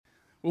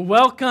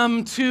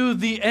Welcome to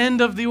the end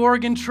of the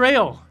Oregon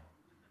Trail.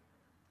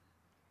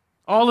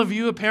 All of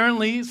you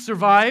apparently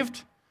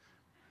survived.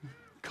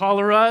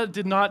 Cholera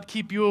did not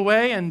keep you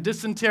away, and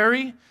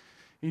dysentery.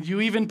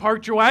 You even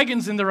parked your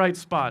wagons in the right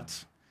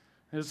spot.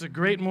 It's a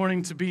great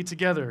morning to be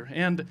together.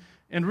 And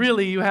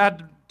really, you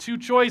had two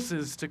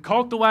choices: to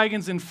caulk the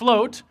wagons and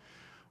float,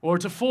 or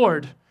to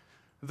ford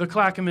the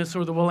Clackamas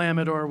or the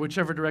Willamette or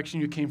whichever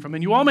direction you came from.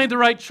 And you all made the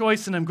right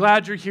choice, and I'm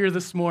glad you're here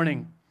this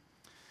morning.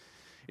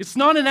 It's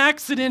not an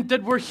accident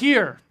that we're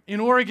here in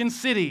Oregon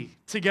City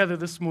together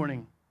this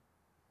morning,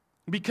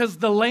 because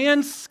the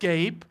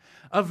landscape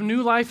of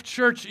New Life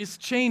Church is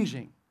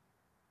changing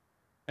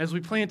as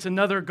we plant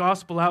another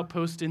gospel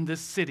outpost in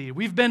this city.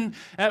 We've been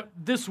at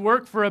this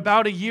work for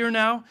about a year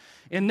now,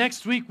 and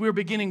next week we're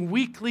beginning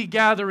weekly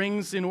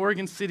gatherings in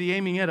Oregon City,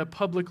 aiming at a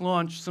public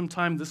launch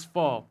sometime this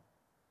fall.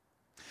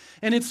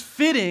 And it's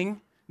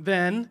fitting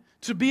then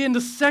to be in the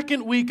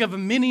second week of a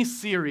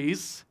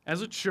mini-series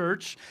as a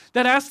church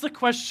that asks the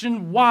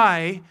question,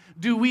 why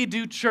do we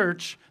do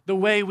church the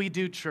way we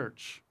do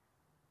church?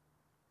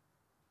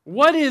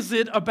 What is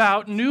it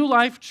about New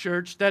Life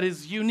Church that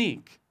is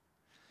unique?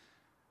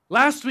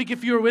 Last week,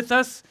 if you were with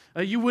us,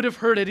 you would have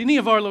heard at any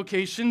of our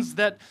locations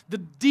that the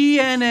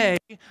DNA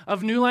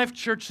of New Life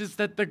Church is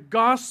that the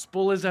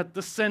gospel is at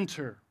the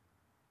center.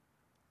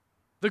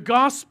 The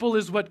gospel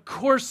is what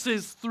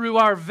courses through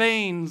our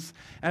veins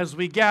as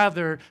we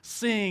gather,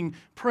 sing,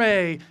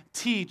 pray,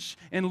 teach,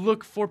 and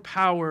look for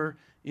power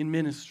in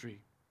ministry.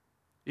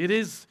 It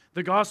is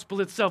the gospel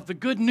itself, the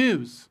good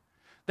news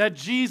that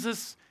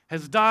Jesus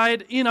has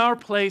died in our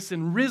place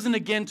and risen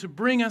again to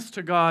bring us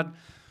to God,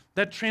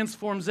 that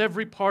transforms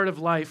every part of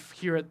life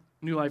here at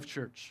New Life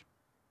Church.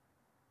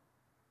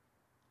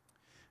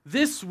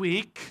 This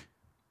week,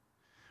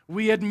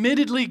 we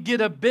admittedly get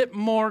a bit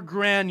more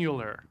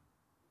granular.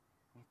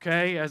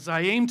 Okay, as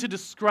I aim to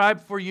describe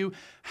for you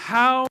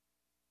how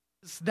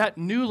that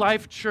New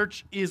Life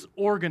Church is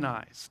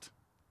organized.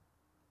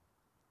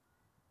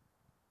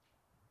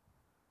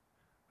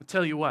 I'll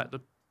tell you what, the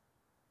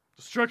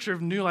structure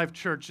of New Life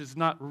Church is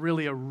not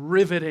really a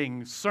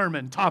riveting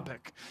sermon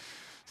topic,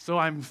 so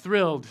I'm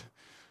thrilled.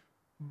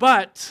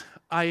 But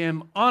I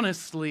am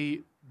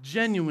honestly,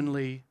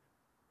 genuinely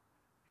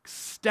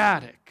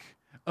ecstatic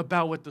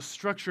about what the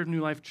structure of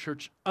New Life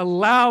Church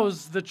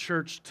allows the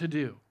church to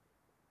do,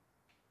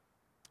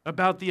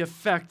 about the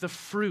effect, the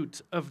fruit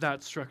of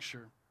that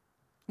structure.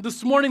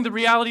 This morning, the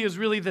reality is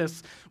really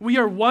this: we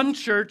are one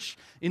church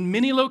in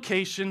many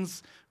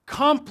locations,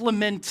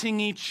 complementing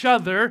each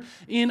other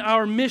in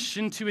our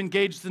mission to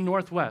engage the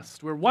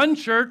Northwest. We're one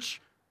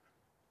church,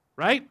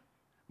 right?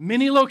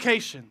 Many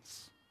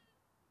locations.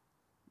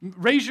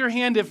 Raise your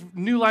hand if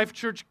New Life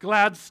Church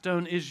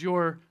Gladstone is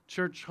your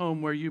church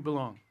home where you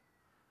belong.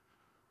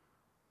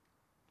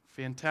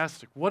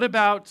 Fantastic. What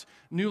about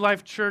New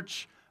Life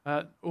Church,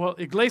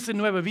 Iglesia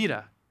Nueva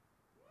Vida?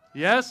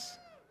 Yes?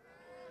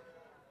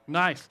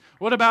 Nice.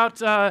 What about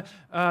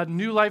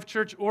New Life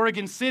Church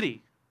Oregon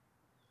City?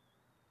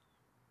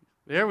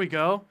 There we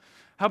go.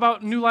 How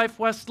about New Life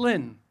West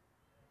Lynn?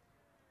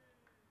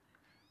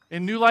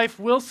 And New Life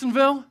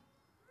Wilsonville?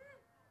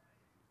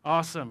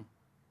 Awesome.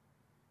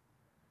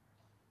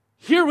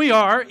 Here we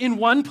are in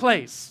one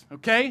place,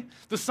 okay?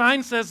 The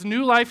sign says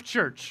New Life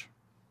Church,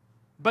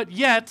 but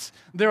yet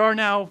there are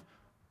now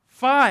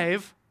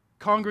 5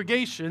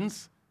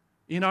 congregations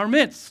in our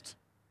midst,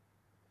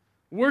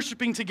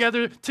 worshiping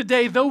together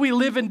today, though we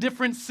live in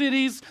different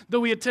cities,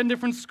 though we attend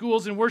different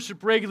schools and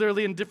worship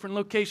regularly in different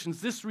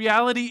locations. This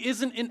reality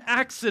isn't an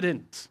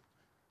accident,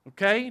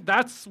 okay?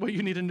 That's what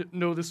you need to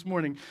know this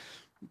morning,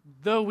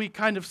 though we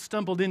kind of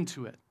stumbled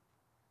into it.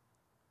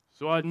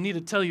 So I need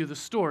to tell you the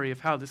story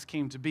of how this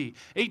came to be.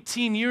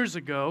 18 years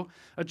ago,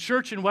 a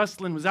church in West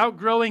Lynn was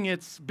outgrowing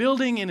its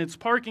building and its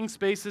parking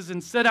spaces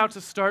and set out to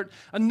start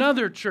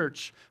another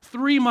church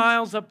 3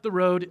 miles up the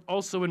road,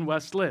 also in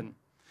West Lynn.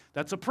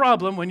 That's a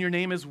problem when your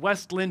name is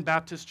West Lynn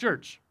Baptist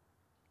Church.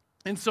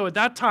 And so at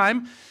that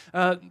time,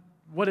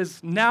 what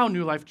is now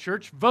New Life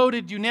Church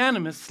voted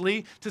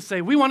unanimously to say,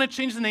 we want to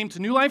change the name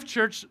to New Life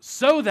Church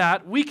so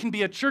that we can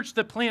be a church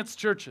that plants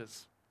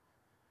churches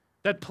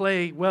that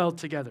play well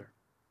together.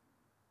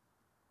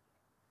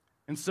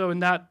 And so in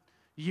that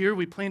year,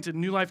 we planted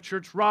New Life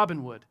Church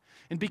Robinwood.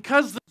 And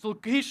because those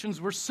locations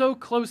were so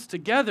close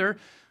together,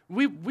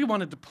 we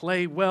wanted to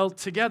play well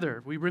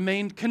together. We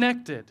remained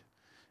connected.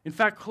 In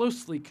fact,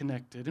 closely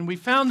connected. And we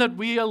found that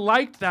we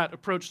liked that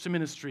approach to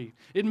ministry.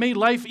 It made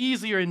life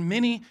easier in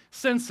many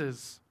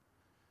senses.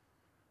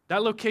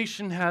 That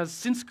location has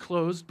since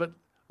closed, but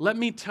let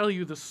me tell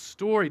you the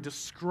story,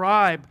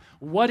 describe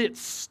what it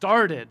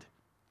started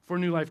for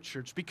New Life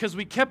Church, because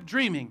we kept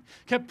dreaming,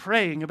 kept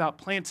praying about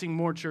planting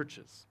more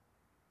churches.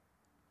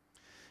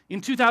 In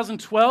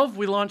 2012,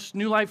 we launched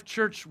New Life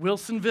Church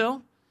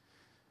Wilsonville,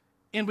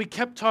 and we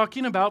kept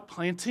talking about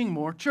planting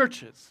more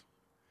churches.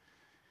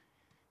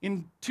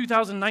 In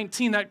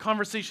 2019, that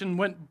conversation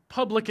went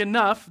public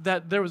enough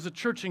that there was a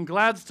church in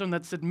Gladstone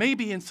that said,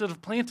 maybe instead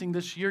of planting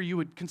this year, you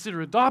would consider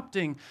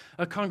adopting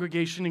a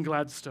congregation in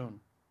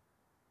Gladstone.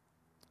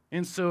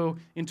 And so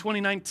in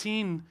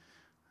 2019,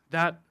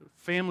 that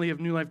family of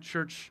New Life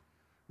Church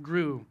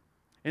grew.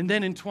 And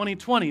then in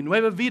 2020,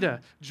 Nueva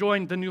Vida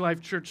joined the New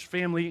Life Church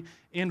family,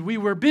 and we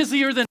were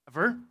busier than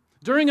ever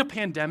during a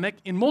pandemic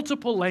in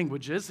multiple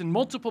languages, in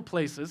multiple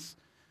places,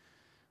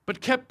 but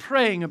kept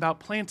praying about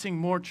planting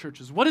more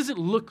churches. What does it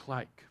look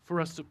like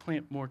for us to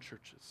plant more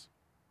churches?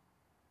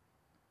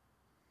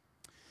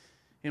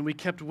 And we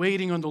kept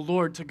waiting on the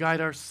Lord to guide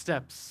our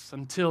steps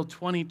until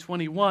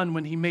 2021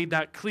 when He made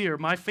that clear.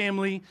 My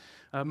family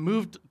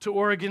moved to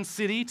Oregon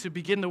City to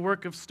begin the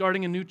work of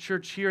starting a new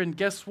church here, and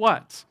guess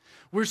what?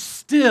 We're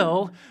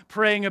still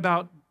praying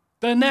about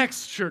the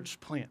next church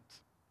plant.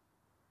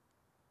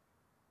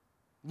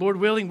 Lord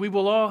willing, we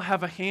will all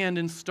have a hand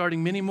in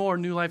starting many more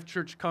New Life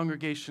Church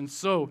congregations,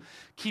 so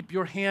keep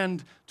your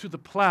hand to the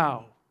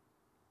plow.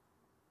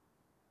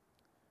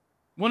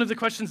 One of the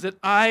questions that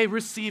I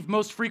receive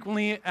most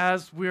frequently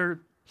as we're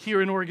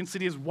here in Oregon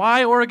City is,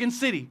 why Oregon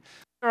City?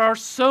 There are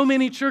so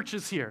many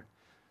churches here.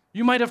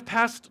 You might have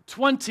passed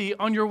 20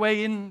 on your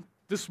way in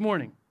this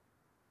morning.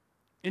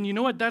 And you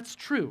know what? That's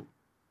true.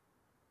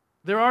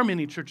 There are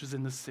many churches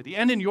in this city,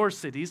 and in your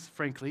cities,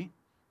 frankly,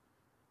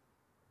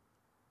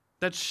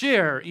 that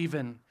share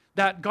even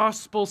that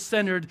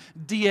gospel-centered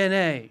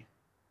DNA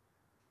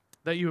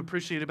that you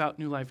appreciate about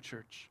New Life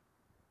Church.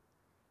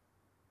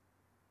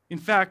 In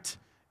fact,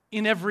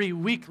 in every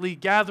weekly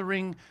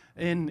gathering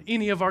in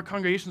any of our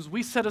congregations,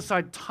 we set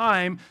aside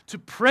time to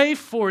pray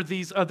for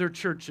these other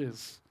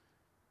churches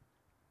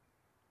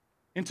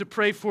and to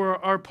pray for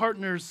our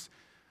partners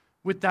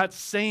with that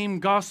same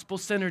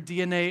gospel-centered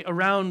DNA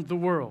around the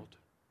world.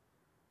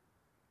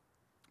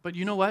 But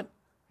you know what?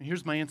 And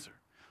here's my answer.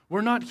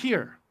 We're not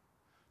here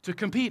to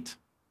compete.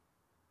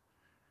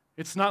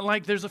 It's not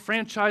like there's a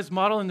franchise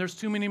model and there's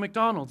too many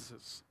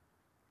McDonald's.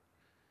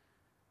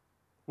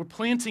 We're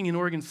planting in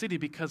Oregon City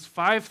because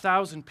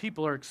 5,000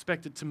 people are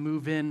expected to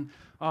move in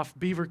off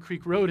Beaver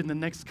Creek Road in the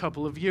next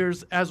couple of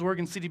years as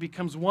Oregon City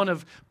becomes one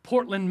of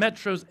Portland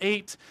Metro's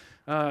 8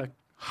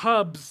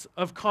 hubs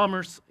of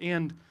commerce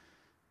and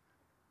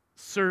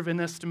serve an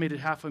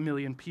estimated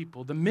 500,000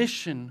 people. The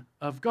mission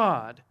of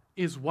God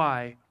is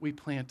why we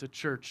plant a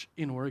church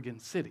in Oregon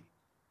City.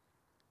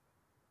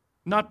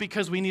 Not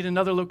because we need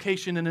another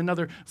location and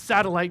another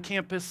satellite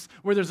campus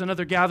where there's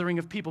another gathering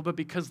of people, but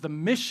because the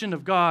mission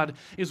of God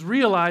is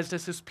realized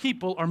as His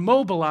people are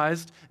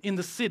mobilized in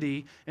the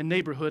city and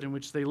neighborhood in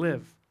which they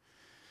live.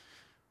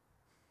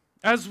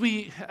 As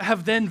we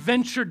have then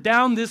ventured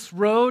down this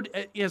road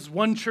as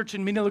one church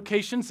in many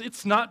locations,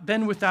 it's not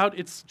been without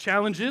its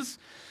challenges,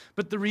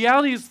 but the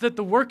reality is that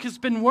the work has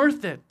been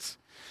worth it.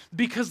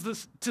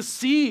 Because to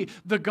see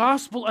the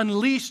gospel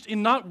unleashed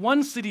in not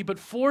one city, but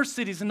 4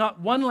 cities, and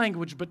not one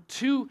language, but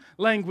 2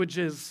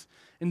 languages.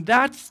 And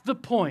that's the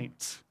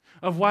point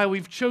of why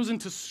we've chosen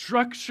to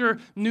structure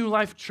New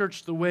Life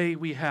Church the way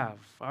we have.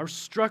 Our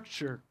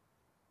structure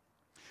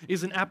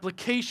is an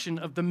application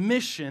of the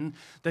mission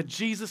that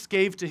Jesus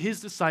gave to His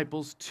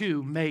disciples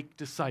to make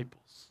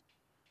disciples.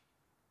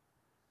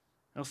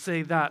 I'll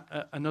say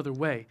that another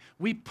way.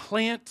 We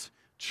plant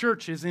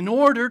churches in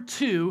order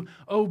to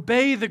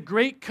obey the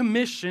great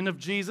commission of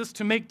Jesus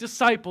to make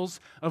disciples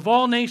of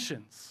all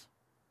nations.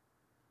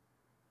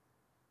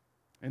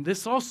 And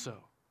this also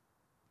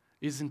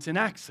isn't an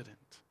accident.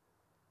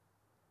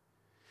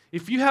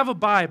 If you have a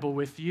Bible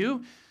with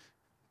you,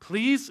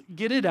 please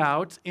get it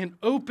out and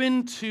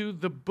open to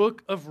the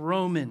book of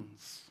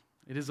Romans.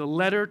 It is a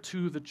letter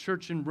to the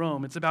church in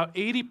Rome. It's about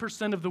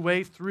 80% of the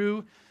way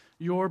through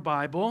your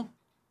Bible,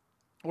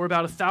 or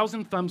about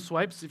 1,000 thumb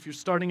swipes if you're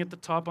starting at the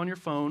top on your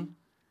phone.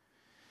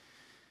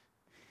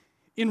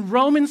 In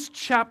Romans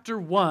chapter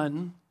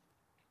 1,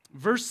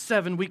 verse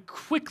 7, we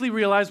quickly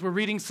realize we're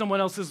reading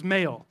someone else's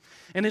mail.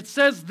 And it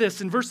says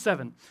this in verse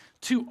 7,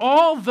 "To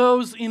all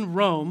those in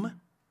Rome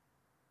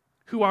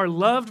who are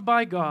loved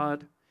by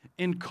God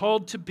and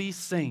called to be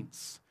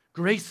saints,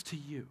 grace to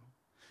you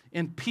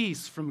and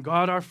peace from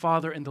God our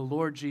Father and the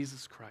Lord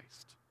Jesus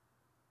Christ."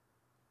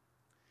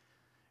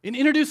 In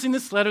introducing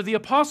this letter, the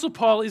Apostle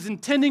Paul is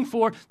intending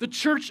for the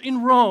church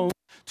in Rome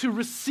to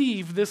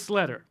receive this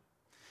letter.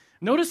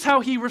 Notice how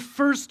he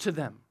refers to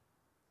them.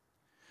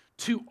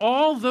 To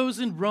all those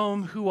in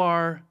Rome who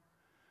are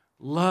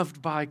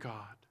loved by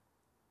God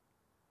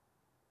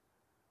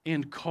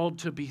and called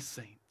to be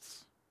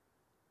saints.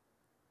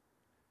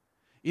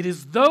 It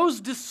is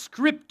those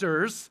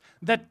descriptors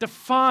that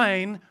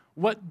define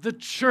what the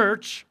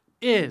church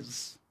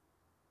is.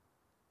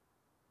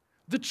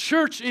 The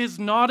church is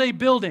not a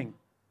building.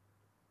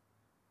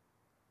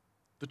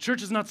 The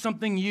church is not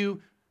something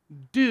you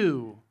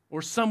do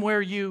or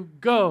somewhere you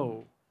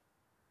go.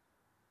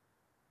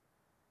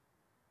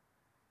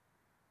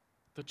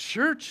 The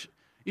church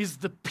is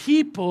the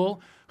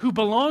people who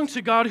belong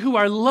to God, who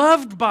are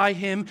loved by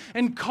Him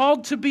and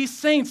called to be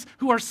saints,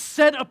 who are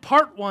set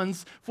apart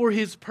ones for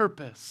His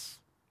purpose.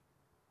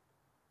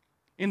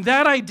 And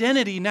that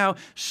identity now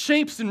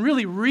shapes and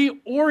really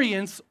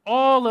reorients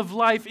all of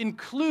life,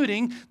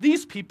 including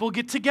these people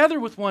get together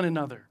with one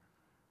another.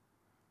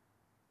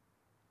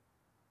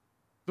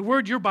 The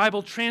word your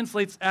Bible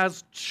translates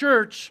as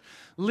church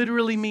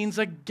literally means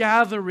a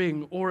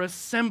gathering or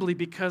assembly,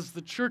 because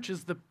the church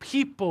is the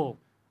people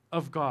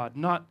of God,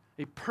 not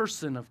a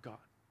person of God.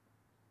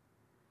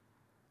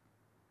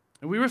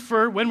 And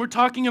when we're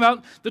talking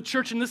about the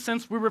church in this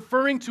sense, we're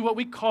referring to what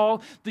we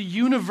call the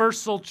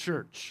universal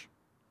church.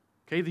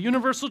 Okay, the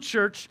universal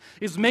church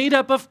is made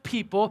up of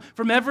people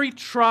from every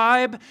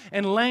tribe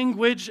and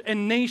language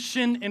and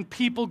nation and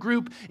people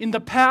group in the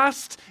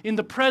past, in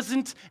the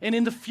present, and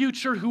in the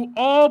future, who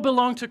all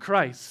belong to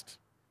Christ.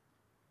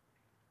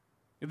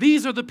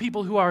 These are the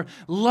people who are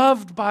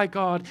loved by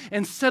God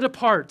and set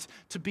apart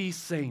to be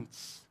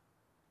saints.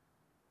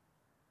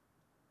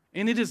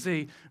 And it is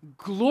a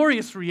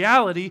glorious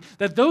reality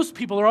that those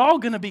people are all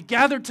going to be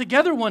gathered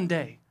together one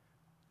day.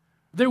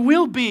 There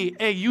will be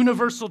a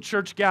universal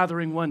church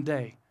gathering one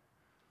day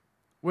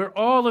where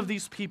all of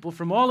these people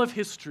from all of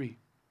history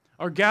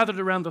are gathered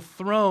around the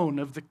throne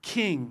of the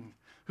King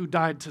who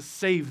died to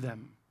save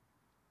them.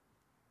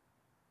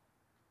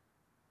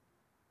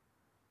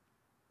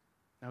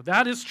 Now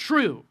that is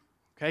true,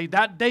 okay?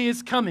 That day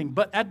is coming,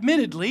 but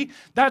admittedly,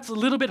 that's a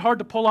little bit hard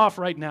to pull off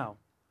right now.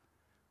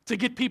 To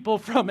get people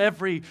from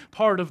every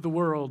part of the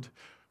world,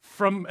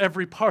 from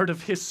every part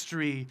of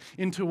history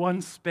into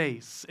one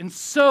space. And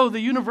so the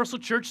universal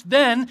church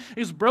then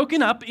is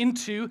broken up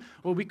into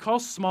what we call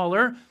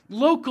smaller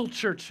local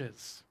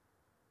churches.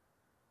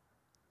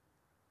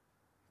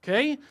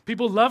 Okay?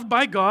 People loved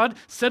by God,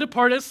 set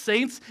apart as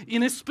saints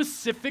in a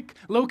specific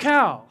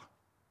locale,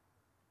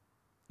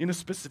 in a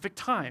specific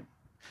time.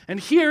 And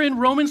here in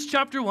Romans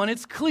chapter 1,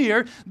 it's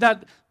clear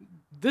that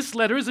this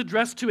letter is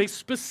addressed to a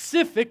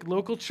specific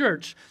local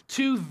church,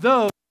 to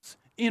those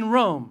in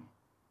Rome.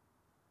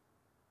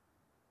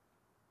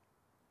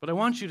 But I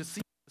want you to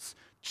see this.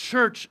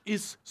 Church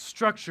is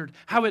structured,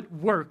 how it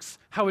works,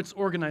 how it's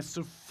organized.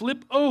 So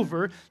flip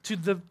over to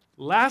the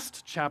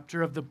last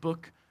chapter of the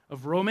book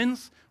of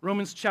Romans,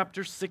 Romans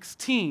chapter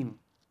 16.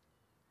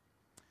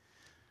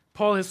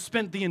 Paul has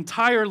spent the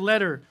entire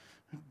letter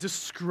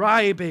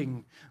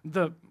describing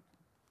the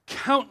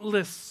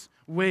countless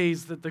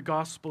ways that the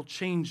gospel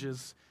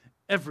changes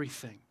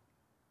everything.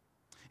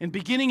 And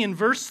beginning in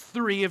verse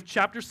 3 of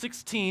chapter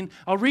 16,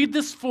 I'll read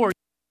this for you,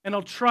 and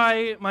I'll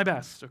try my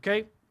best,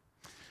 okay?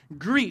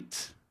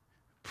 Greet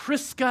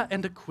Prisca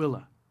and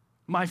Aquila,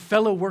 my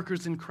fellow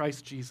workers in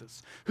Christ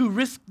Jesus, who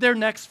risked their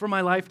necks for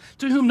my life,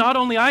 to whom not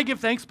only I give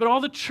thanks, but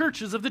all the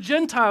churches of the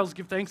Gentiles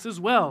give thanks as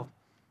well.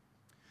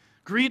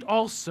 Greet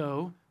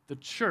also the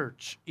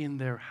church in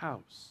their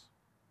house.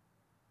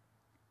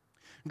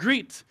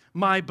 Greet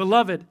my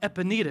beloved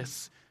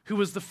Epaenetus, who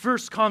was the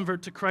first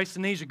convert to Christ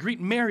in Asia. Greet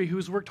Mary, who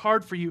has worked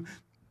hard for you.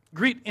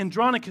 Greet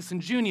Andronicus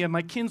and Junia,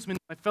 my kinsmen,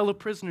 my fellow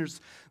prisoners.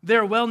 They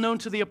are well known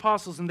to the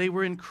apostles, and they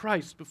were in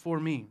Christ before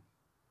me.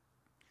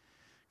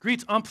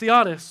 Greet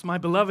Ampliatus, my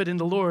beloved in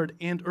the Lord,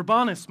 and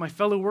Urbanus, my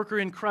fellow worker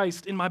in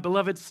Christ, and my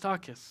beloved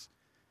Stachys.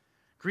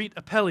 Greet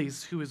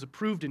Apelles, who is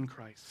approved in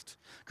Christ.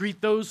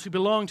 Greet those who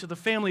belong to the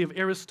family of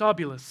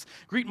Aristobulus.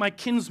 Greet my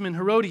kinsman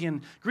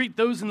Herodian. Greet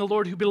those in the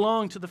Lord who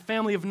belong to the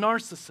family of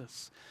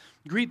Narcissus.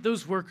 Greet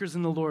those workers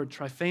in the Lord,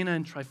 Tryphena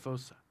and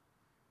Tryphosa.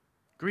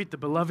 Greet the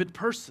beloved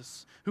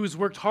Persis, who has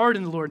worked hard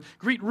in the Lord.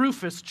 Greet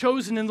Rufus,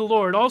 chosen in the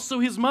Lord, also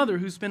his mother,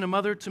 who's been a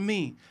mother to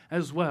me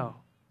as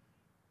well.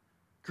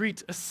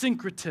 Greet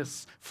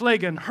Asyncritus,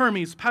 Phlegon,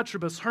 Hermes,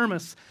 Patrobas,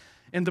 Hermas,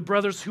 and the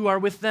brothers who are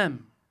with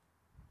them.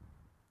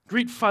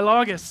 Greet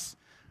Philologus,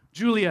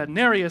 Julia,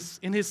 Nereus,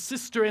 and his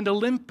sister, and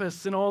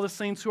Olympus, and all the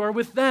saints who are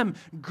with them.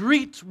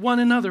 Greet one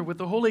another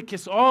with a holy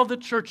kiss. All the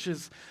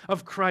churches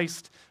of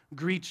Christ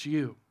greet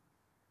you.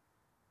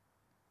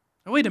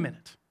 Now, wait a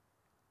minute.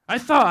 I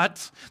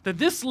thought that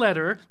this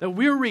letter that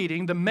we're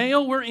reading, the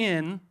mail we're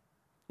in,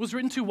 was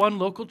written to one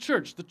local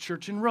church, the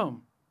church in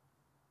Rome.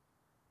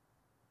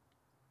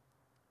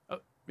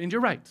 And you're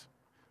right.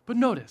 But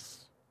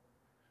notice,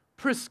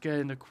 Prisca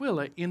and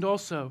Aquila, and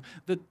also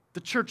the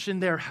church in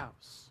their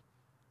house.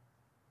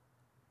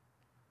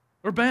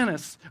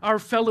 Urbanus, our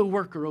fellow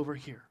worker over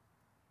here.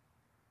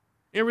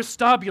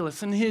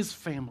 Aristobulus and his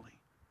family.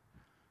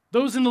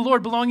 Those in the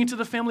Lord belonging to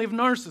the family of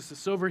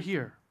Narcissus over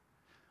here.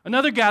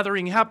 Another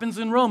gathering happens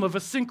in Rome of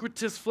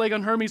Asyncritus,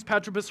 Phlegon, Hermes,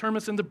 Patrobas,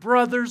 Hermas, and the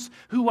brothers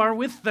who are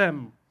with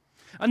them.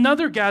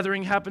 Another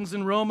gathering happens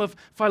in Rome of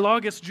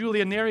Philologus,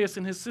 Julia, Nereus,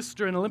 and his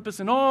sister, and Olympus,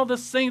 and all the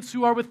saints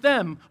who are with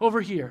them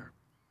over here.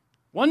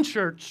 One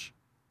church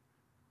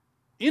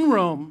in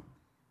Rome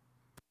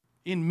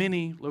in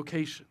many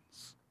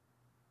locations.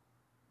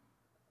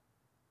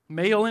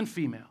 Male and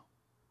female,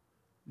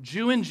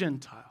 Jew and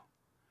Gentile,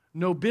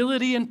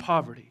 nobility and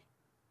poverty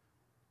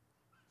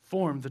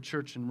form the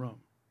church in Rome.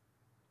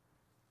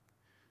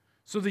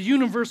 So the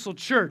universal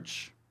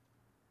church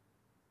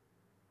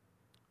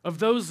of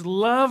those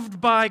loved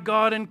by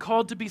God and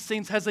called to be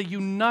saints has a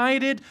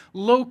united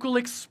local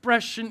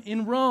expression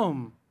in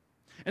Rome.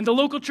 And the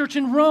local church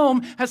in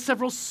Rome has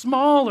several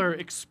smaller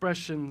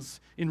expressions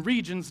in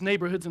regions,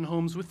 neighborhoods, and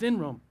homes within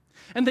Rome.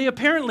 And they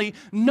apparently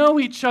know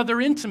each other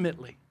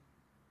intimately.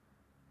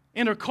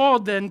 and are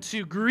called then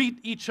to greet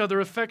each other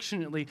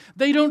affectionately.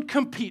 They don't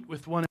compete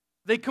with one another.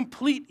 They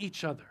complete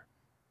each other.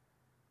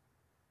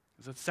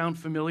 Does that sound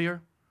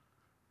familiar?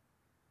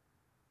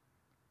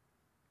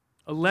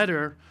 A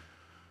letter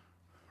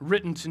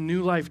written to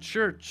New Life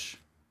Church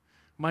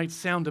might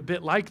sound a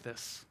bit like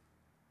this.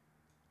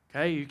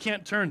 Okay, you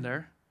can't turn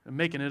there. I'm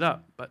making it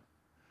up, but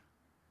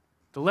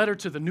the letter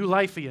to the New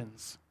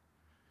Lifeians,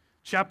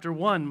 chapter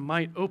 1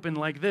 might open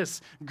like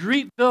this.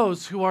 Greet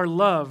those who are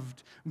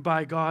loved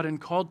by God and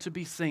called to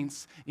be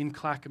saints in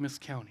Clackamas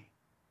County.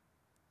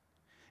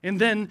 And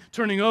then,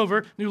 turning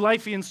over, New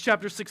Lifeians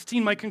chapter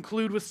 16 might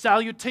conclude with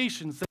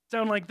salutations that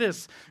sound like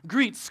this.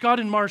 Greet Scott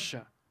and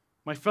Marcia,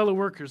 my fellow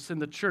workers in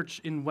the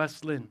church in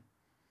West Lynn.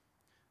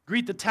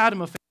 Greet the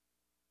Tadema family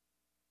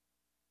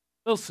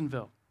in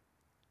Wilsonville.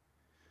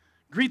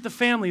 Greet the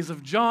families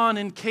of John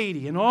and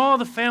Katie and all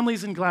the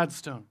families in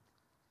Gladstone.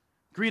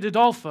 Greet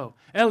Adolfo,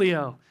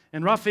 Eliel,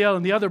 and Raphael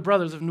and the other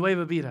brothers of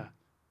Nueva Vida.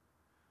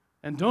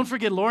 And don't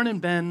forget Lauren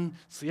and Ben,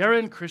 Sierra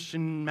and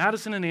Christian,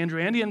 Madison and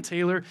Andrew, Andy and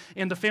Taylor,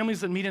 and the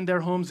families that meet in their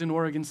homes in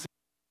Oregon City.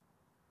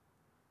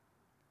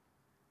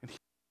 And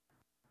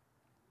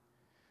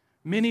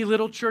many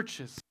little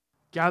churches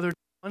gathered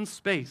in one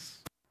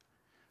space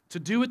to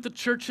do what the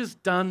church has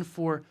done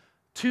for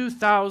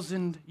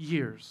 2,000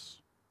 years.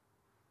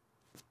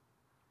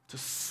 To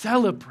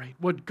celebrate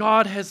what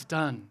God has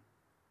done.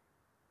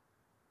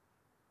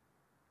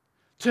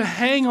 To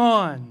hang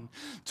on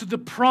to the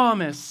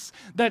promise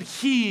that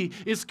He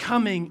is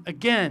coming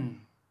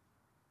again.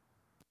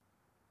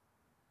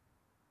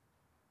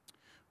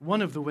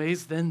 One of the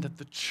ways then that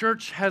the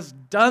church has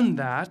done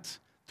that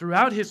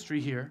throughout history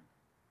here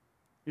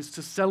is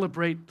to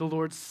celebrate the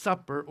Lord's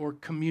Supper or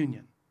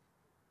communion.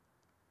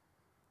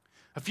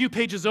 A few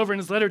pages over in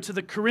his letter to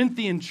the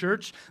Corinthian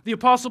church, the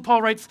Apostle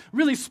Paul writes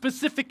really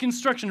specific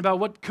instruction about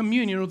what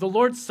communion or the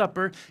Lord's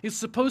Supper is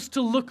supposed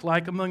to look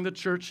like among the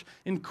church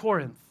in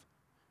Corinth.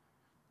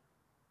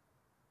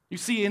 You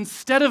see,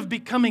 instead of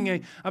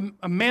becoming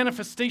a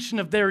manifestation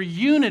of their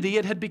unity,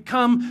 it had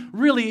become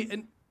really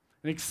an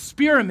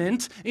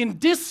experiment in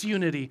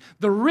disunity.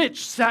 The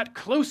rich sat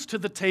close to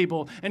the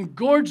table and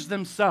gorged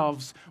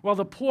themselves, while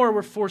the poor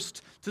were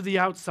forced to the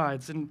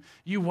outsides. And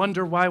you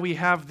wonder why we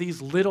have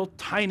these little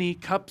tiny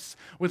cups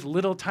with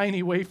little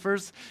tiny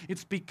wafers.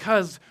 It's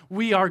because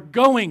we are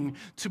going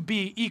to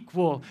be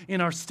equal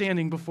in our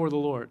standing before the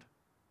Lord.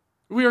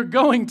 We are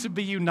going to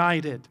be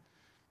united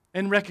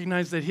and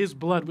recognize that His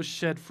blood was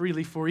shed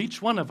freely for each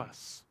one of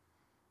us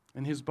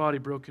and His body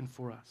broken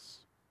for us.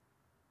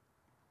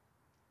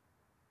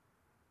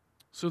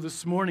 So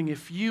this morning,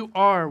 if you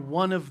are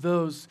one of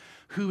those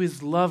who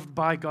is loved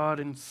by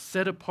God and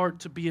set apart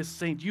to be a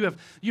saint, you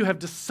have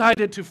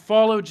decided to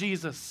follow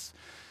Jesus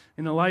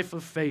in a life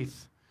of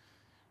faith.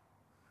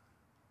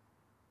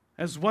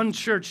 As one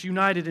church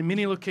united in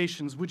many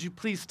locations, would you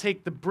please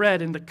take the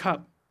bread and the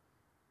cup,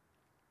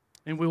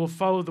 and we will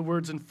follow the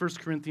words in 1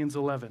 Corinthians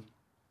 11.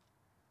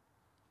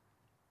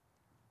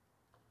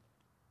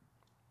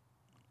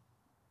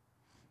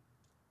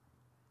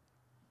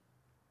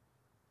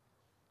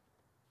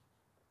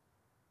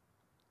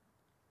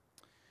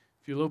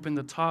 If you'll open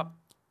the top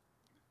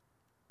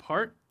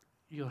part,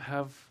 you'll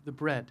have the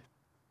bread.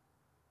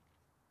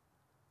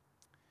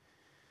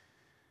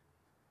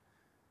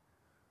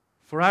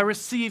 For I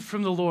received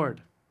from the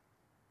Lord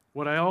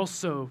what I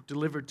also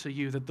delivered to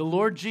you, that the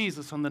Lord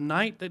Jesus, on the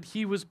night that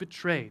He was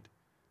betrayed,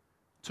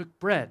 took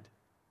bread.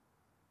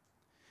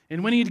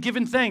 And when He had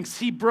given thanks,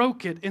 He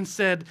broke it and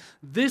said,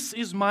 "This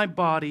is my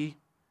body,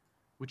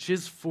 which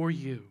is for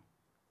you.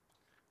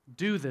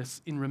 Do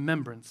this in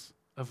remembrance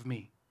of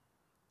me."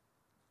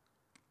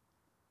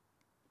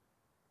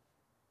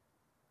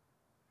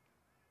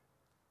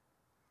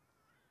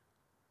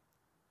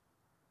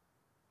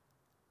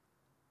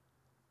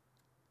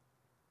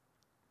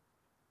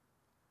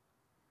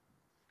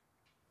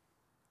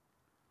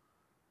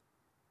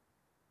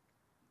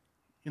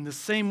 In the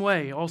same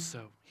way,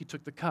 also, He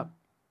took the cup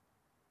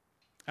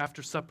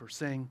after supper,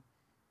 saying,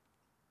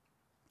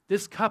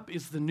 "This cup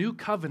is the new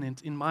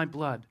covenant in my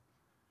blood.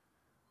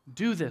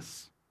 Do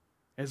this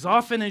as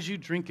often as you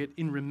drink it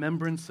in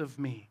remembrance of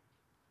me."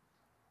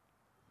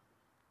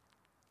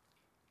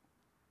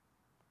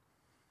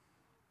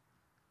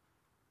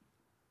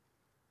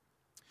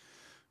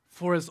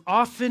 For as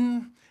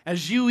often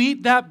as you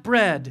eat that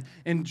bread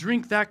and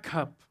drink that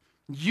cup,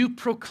 you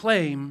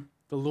proclaim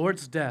the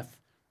Lord's death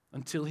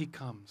until He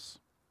comes.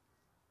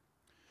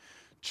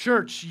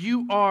 Church,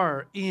 you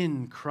are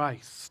in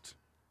Christ,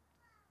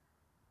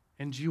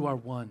 and you are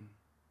one.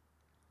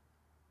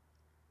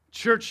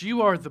 Church,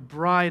 you are the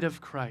bride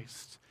of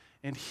Christ,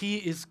 and He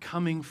is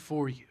coming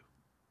for you.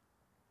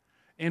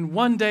 And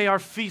one day our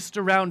feast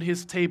around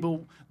His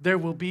table, there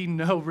will be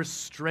no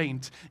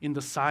restraint in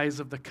the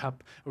size of the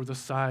cup or the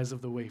size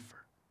of the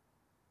wafer,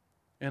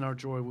 and our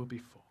joy will be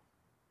full.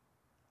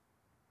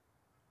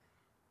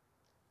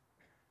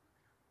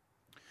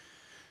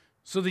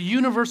 So the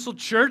universal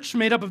church,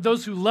 made up of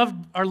those who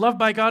are loved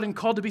by God and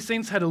called to be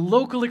saints, had a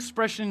local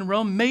expression in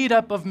Rome made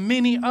up of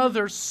many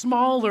other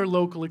smaller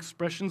local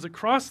expressions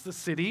across the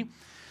city.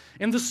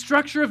 And the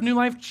structure of New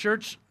Life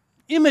Church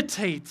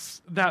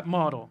imitates that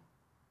model.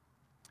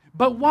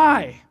 But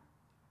why?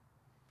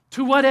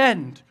 To what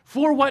end?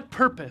 For what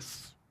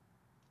purpose?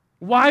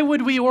 Why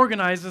would we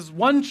organize as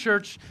one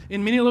church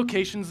in many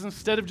locations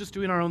instead of just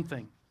doing our own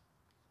thing?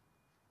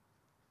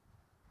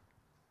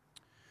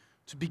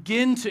 To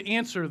begin to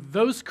answer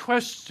those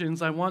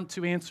questions, I want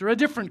to answer a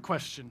different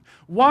question.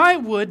 Why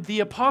would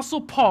the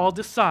Apostle Paul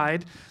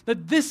decide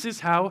that this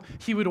is how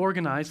he would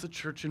organize the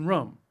church in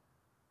Rome?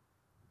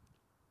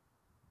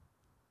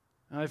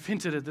 I've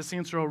hinted at this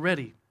answer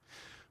already.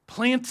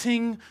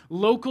 Planting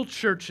local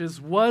churches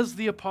was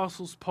the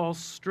Apostle Paul's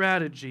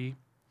strategy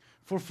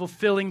for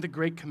fulfilling the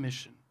Great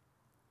Commission.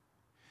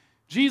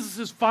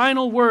 Jesus'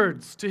 final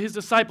words to his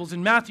disciples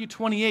in Matthew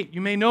 28, you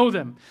may know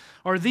them,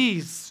 are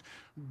these: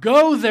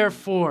 "Go,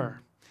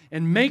 therefore,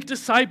 and make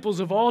disciples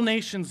of all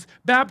nations,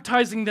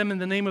 baptizing them in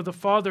the name of the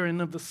Father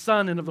and of the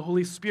Son and of the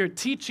Holy Spirit,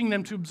 teaching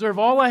them to observe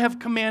all I have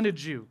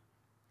commanded you.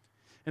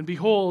 And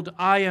behold,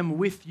 I am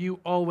with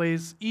you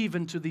always,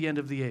 even to the end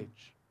of the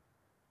age."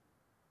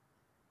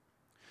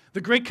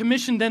 The Great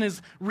Commission then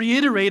is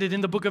reiterated in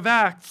the book of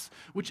Acts,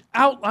 which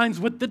outlines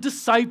what the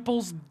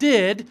disciples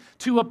did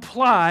to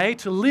apply,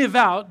 to live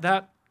out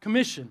that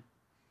commission.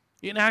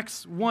 In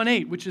Acts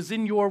 1:8, which is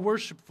in your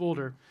worship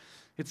folder,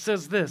 it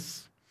says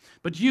this: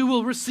 "But you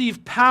will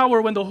receive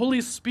power when the Holy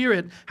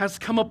Spirit has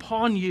come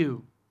upon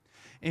you,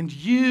 and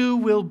you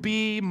will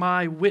be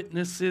my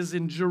witnesses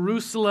in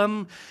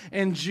Jerusalem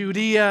and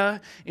Judea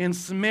and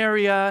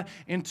Samaria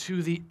and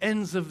to the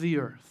ends of the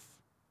earth."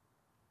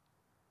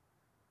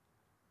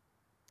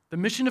 The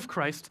mission of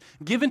Christ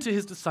given to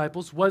his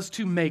disciples was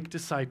to make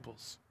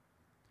disciples.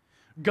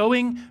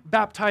 Going,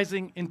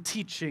 baptizing, and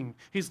teaching.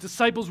 His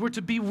disciples were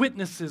to be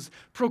witnesses,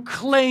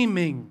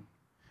 proclaiming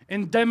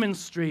and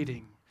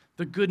demonstrating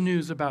the good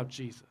news about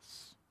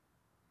Jesus.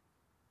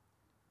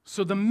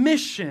 So the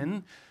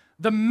mission,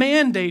 the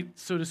mandate,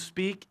 so to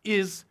speak,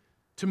 is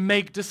to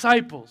make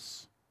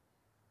disciples.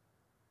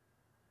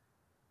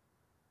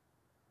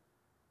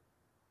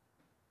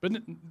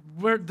 But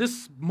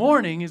this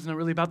morning isn't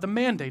really about the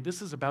mandate.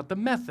 This is about the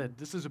method.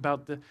 This is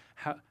about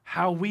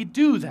how we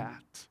do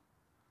that.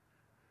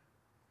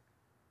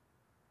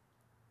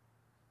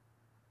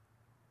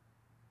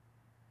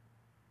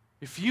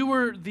 If you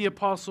were the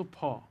Apostle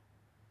Paul,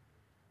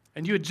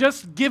 and you had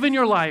just given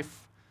your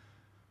life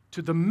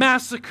to the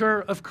massacre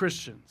of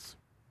Christians,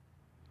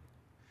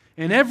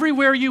 and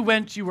everywhere you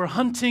went, you were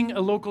hunting a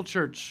local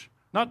church,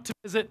 not to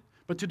visit,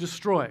 but to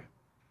destroy.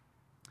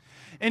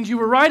 And you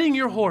were riding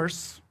your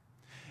horse,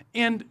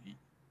 and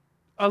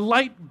a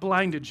light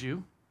blinded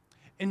you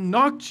and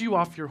knocked you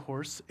off your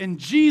horse, and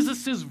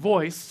Jesus'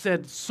 voice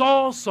said,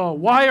 "Saul, Saul,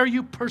 why are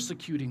you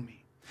persecuting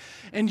me?"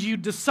 And you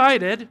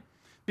decided,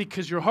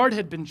 because your heart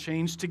had been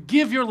changed, to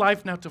give your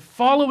life now to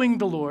following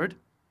the Lord.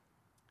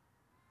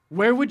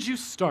 Where would you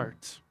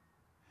start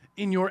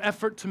in your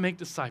effort to make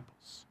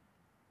disciples?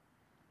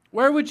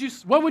 What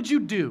would you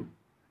do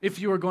if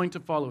you were going to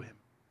follow him?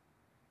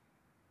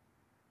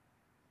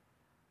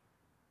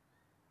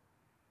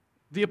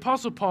 The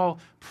Apostle Paul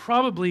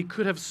probably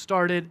could have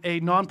started a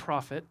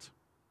nonprofit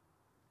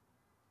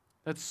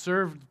that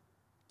served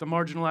the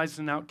marginalized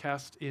and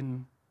outcast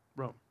in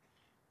Rome.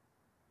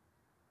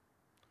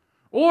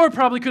 Or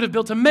probably could have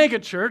built a mega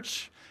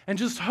church and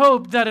just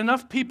hoped that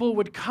enough people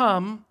would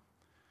come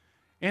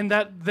and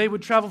that they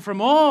would travel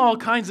from all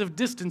kinds of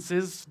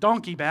distances,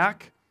 donkey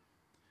back,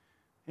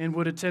 and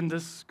would attend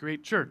this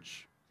great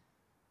church.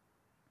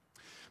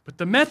 But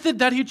the method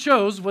that he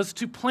chose was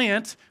to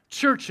plant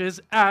churches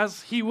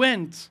as he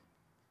went.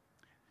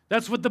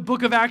 That's what the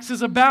book of Acts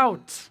is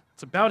about.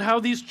 It's about how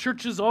these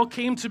churches all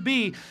came to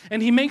be.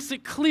 And he makes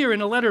it clear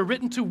in a letter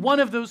written to one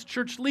of those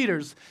church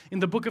leaders in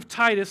the book of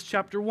Titus,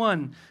 chapter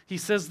 1. He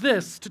says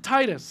this to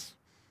Titus: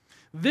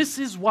 "This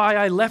is why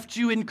I left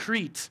you in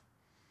Crete,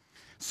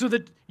 so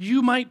that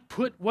you might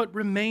put what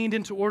remained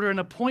into order and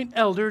appoint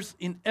elders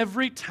in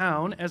every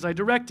town as I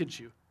directed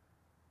you."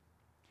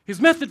 His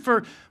method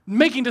for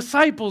making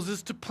disciples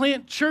is to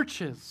plant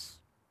churches.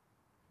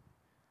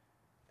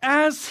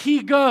 As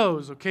he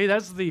goes, okay,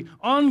 that's the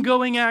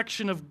ongoing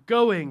action of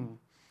going.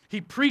 He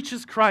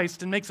preaches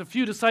Christ and makes a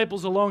few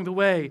disciples along the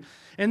way.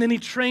 And then he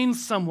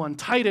trains someone,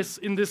 Titus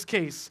in this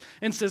case,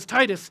 and says,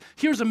 "Titus,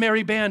 here's a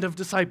merry band of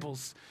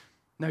disciples.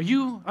 Now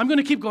I'm going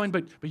to keep going,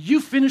 but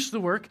you finish the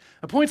work.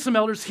 Appoint some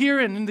elders here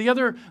and in the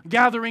other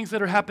gatherings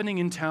that are happening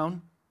in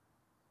town.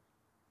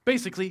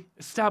 Basically,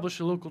 establish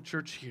a local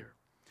church here."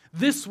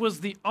 This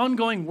was the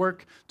ongoing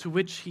work to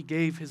which he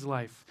gave his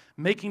life,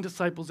 making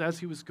disciples as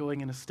he was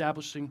going and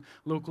establishing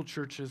local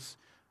churches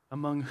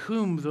among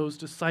whom those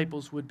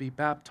disciples would be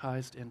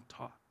baptized and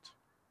taught.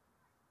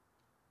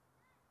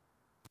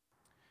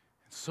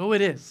 So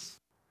it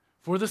is,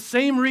 for the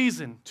same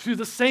reason, to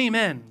the same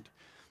end,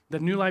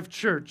 that New Life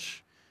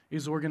Church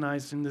is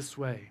organized in this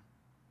way.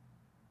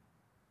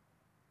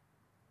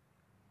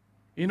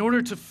 in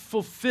order to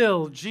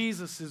fulfill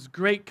Jesus'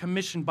 great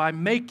commission by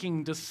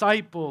making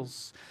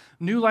disciples,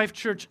 New Life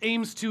Church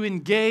aims to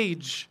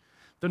engage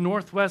the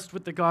Northwest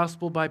with the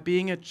gospel by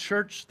being a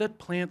church that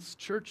plants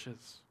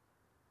churches.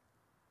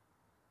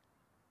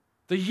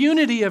 The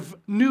unity of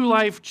New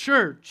Life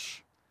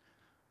Church,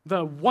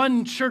 the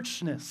one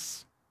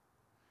churchness,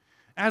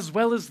 as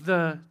well as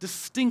the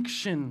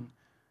distinction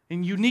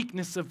and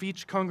uniqueness of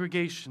each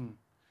congregation,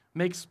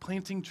 makes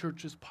planting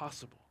churches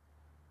possible.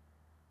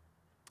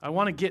 I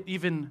want to get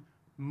even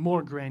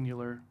more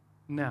granular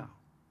now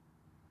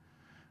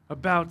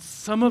about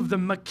some of the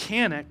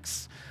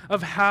mechanics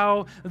of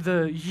how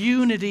the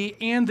unity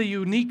and the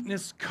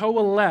uniqueness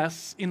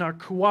coalesce in our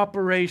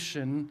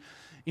cooperation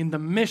in the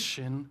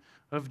mission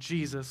of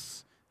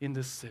Jesus in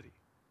this city.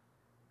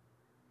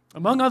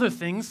 Among other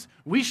things,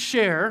 we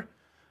share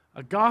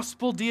a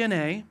gospel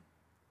DNA,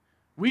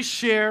 we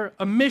share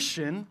a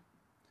mission,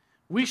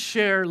 we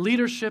share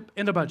leadership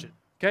and a budget,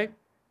 okay?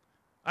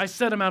 I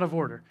said them out of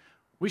order.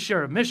 We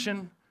share a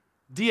mission,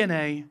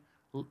 DNA,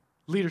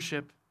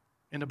 leadership,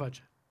 and a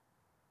budget.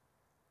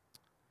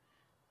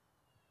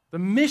 The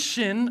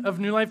mission of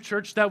New Life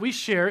Church that we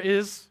share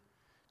is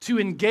to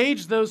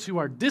engage those who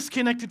are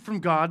disconnected from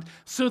God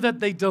so that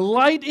they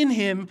delight in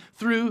Him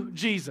through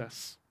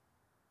Jesus.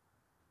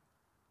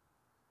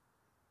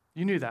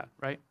 You knew that,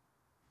 right?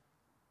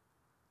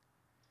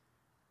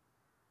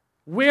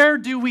 Where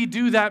do we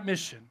do that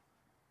mission?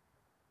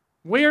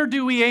 Where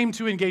do we aim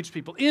to engage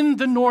people? In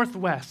the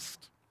Northwest.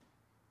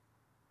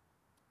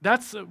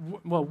 That's,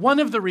 one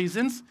of the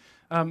reasons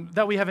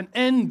that we have an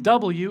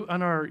NW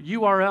on our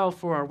URL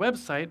for our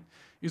website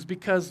is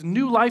because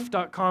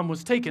newlife.com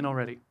was taken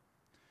already.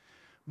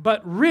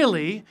 But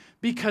really,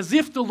 because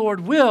if the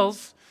Lord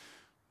wills,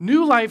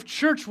 New Life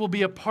Church will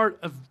be a part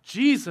of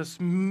Jesus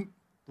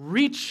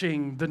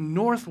reaching the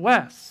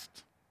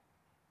Northwest.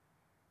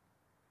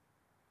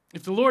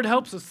 If the Lord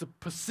helps us, the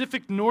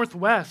Pacific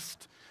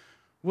Northwest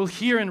will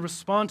hear and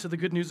respond to the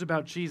good news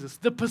about Jesus.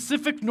 The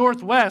Pacific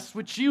Northwest,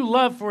 which you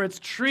love for its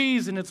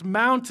trees and its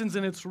mountains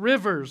and its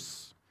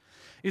rivers,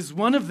 is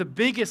one of the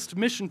biggest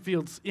mission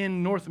fields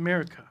in North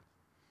America.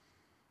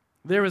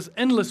 There is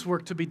endless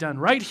work to be done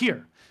right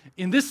here,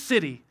 in this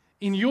city,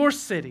 in your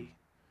city.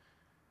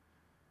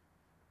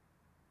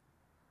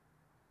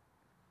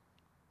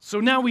 So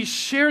now we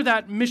share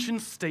that mission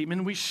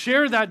statement, we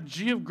share that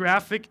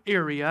geographic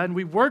area, and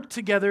we work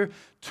together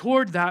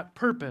toward that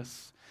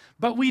purpose.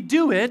 But we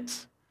do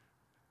it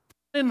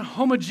in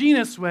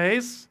homogeneous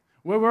ways,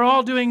 where we're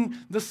all doing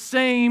the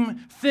same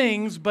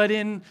things, but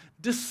in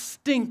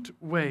distinct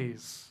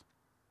ways.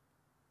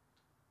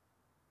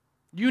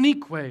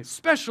 Unique ways,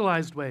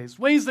 specialized ways,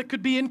 ways that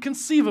could be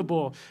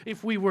inconceivable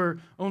if we were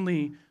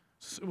only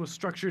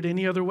structured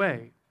any other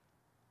way.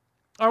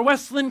 Our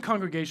West Lynn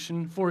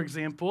congregation, for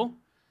example,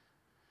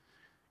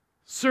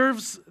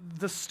 serves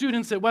the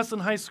students at West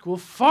Lynn High School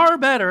far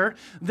better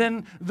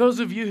than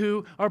those of you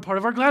who are part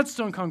of our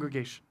Gladstone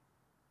congregation.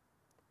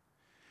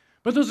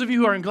 But those of you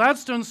who are in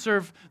Gladstone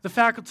serve the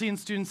faculty and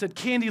students at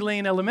Candy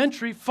Lane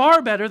Elementary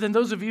far better than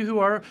those of you who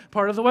are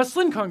part of the West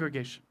Lynn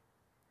congregation.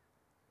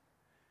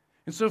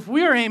 And so if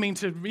we are aiming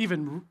to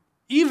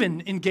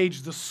even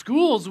engage the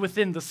schools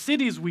within the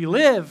cities we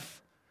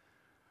live,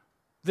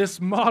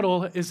 this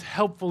model is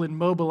helpful in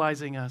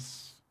mobilizing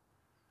us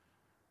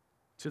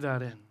to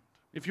that end.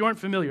 If you aren't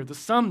familiar, the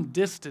sum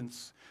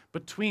distance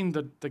between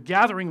the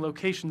gathering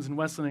locations in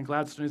West Lynn and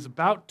Gladstone is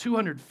about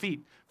 200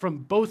 feet from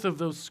both of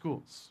those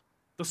schools.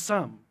 The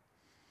sum.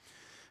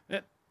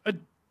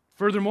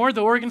 Furthermore,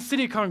 the Oregon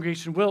City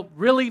congregation will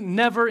really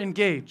never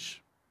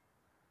engage,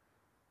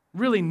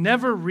 really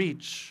never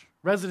reach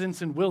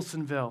residents in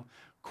Wilsonville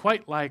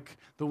quite like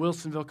the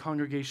Wilsonville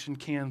congregation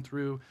can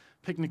through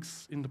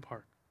picnics in the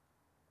park.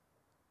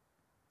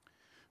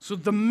 So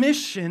the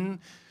mission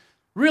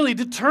really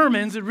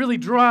determines, it really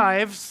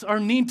drives our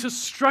need to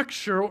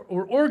structure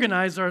or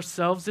organize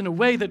ourselves in a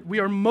way that we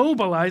are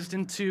mobilized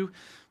into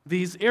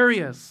these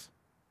areas.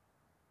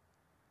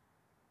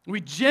 We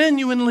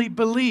genuinely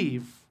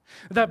believe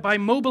that by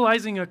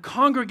mobilizing a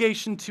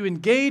congregation to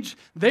engage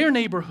their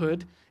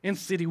neighborhood and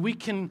city, we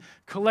can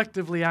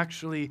collectively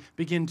actually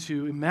begin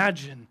to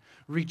imagine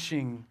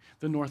reaching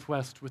the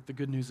Northwest with the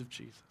good news of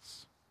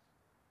Jesus.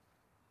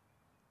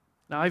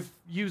 Now, I've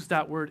used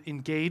that word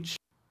engage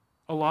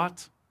a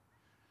lot,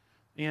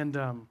 and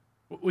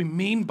what we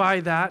mean by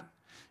that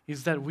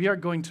is that we are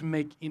going to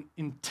make an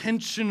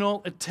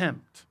intentional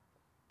attempt.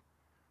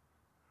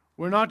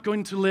 We're not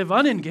going to live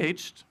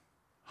unengaged,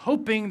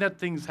 hoping that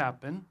things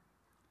happen,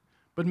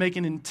 but make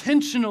an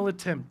intentional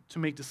attempt to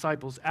make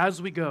disciples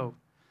as we go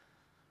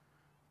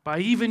by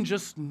even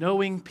just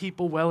knowing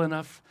people well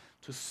enough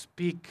to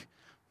speak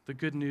the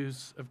good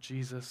news of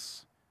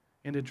Jesus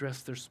and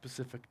address their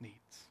specific needs.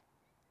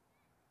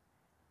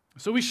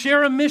 So we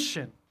share a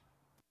mission.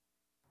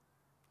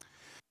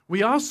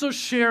 We also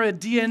share a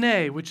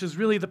DNA, which is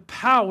really the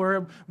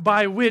power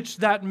by which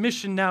that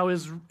mission now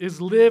is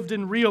lived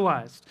and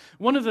realized.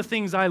 One of the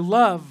things I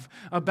love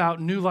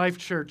about New Life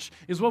Church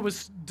is what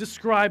was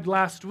described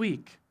last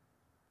week.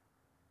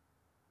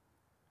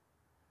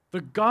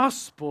 The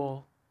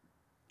gospel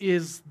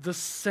is the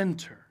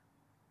center.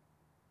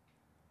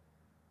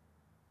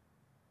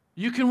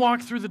 You can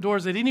walk through the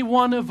doors at any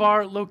one of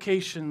our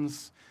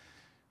locations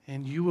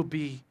and you will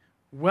be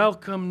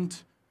welcomed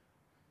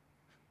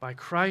by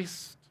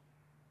Christ.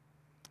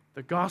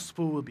 The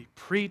gospel will be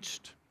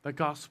preached. The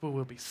gospel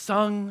will be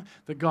sung.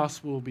 The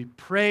gospel will be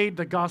prayed.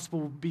 The gospel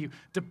will be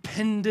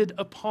depended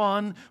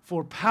upon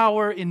for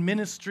power in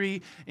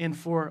ministry and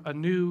for a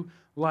new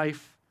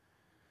life.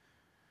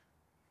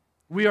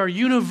 We are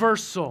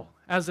universal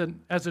as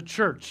a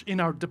church in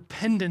our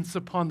dependence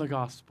upon the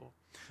gospel.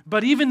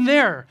 But even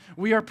there,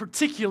 we are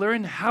particular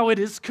in how it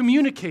is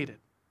communicated.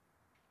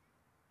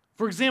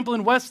 For example,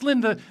 in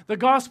Westland, the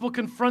gospel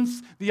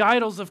confronts the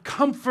idols of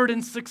comfort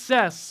and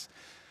success.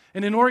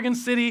 And in Oregon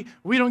City,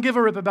 we don't give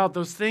a rip about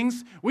those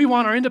things. We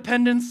want our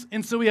independence,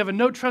 and so we have a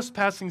no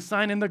trespassing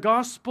sign, and the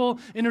gospel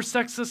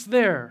intersects us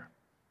there.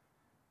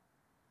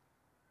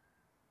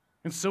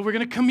 And so we're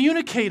going to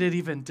communicate it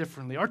even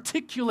differently,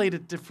 articulate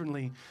it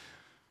differently.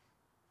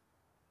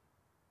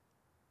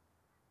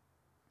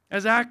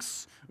 As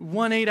Acts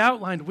 1:8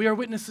 outlined, we are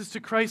witnesses to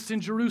Christ in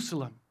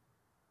Jerusalem.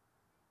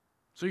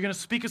 So you're going to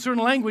speak a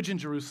certain language in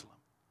Jerusalem,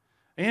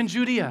 and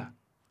Judea,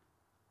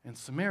 and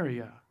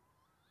Samaria,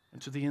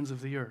 and to the ends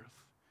of the earth.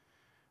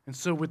 And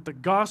so with the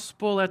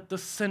gospel at the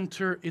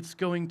center, it's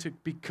going to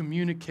be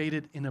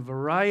communicated in a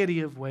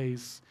variety of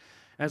ways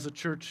as a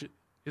church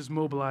is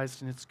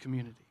mobilized in its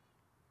community.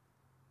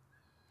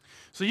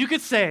 So you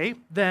could say,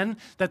 then,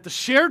 that the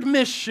shared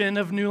mission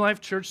of New Life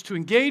Church to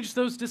engage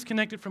those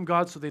disconnected from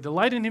God so they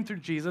delight in Him through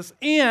Jesus,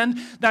 and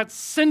that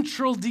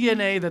central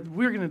DNA that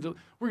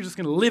we're just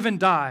going to live and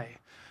die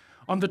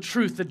on the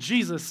truth that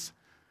Jesus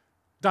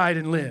died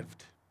and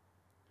lived.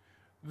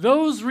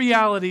 Those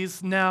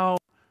realities now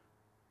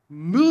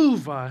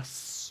move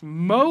us,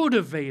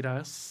 motivate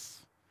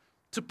us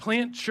to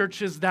plant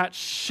churches that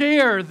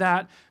share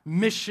that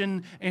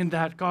mission and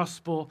that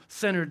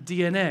gospel-centered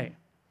DNA.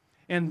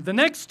 And the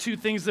next two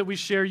things that we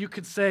share, you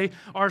could say,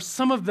 are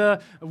some of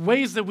the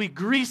ways that we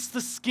grease the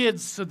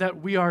skids so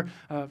that we are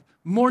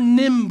more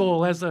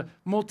nimble as a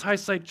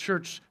multi-site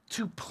church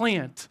to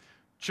plant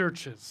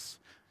churches.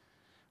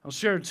 I'll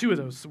share two of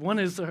those. One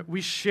is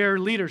we share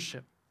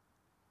leadership.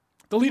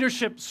 The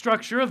leadership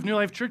structure of New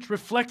Life Church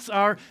reflects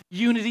our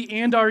unity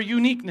and our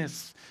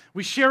uniqueness.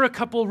 We share a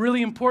couple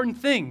really important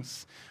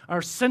things.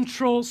 Our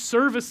central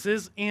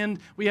services, and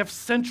we have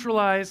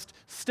centralized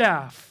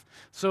staff.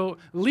 So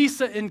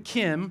Lisa and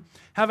Kim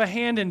have a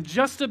hand in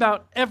just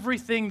about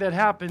everything that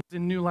happens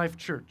in New Life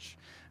Church.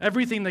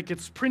 Everything that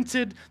gets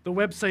printed, the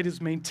website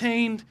is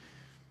maintained,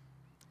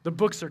 the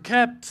books are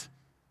kept.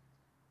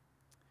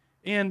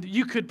 And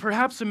you could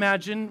perhaps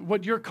imagine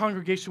what your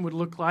congregation would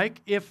look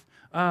like if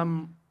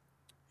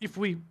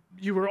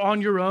you were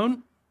on your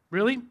own,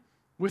 really,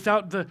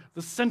 without the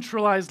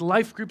centralized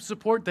life group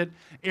support that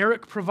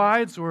Eric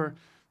provides, or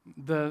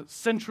the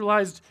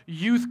centralized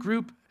youth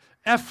group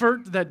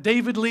effort that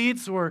David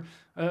leads, or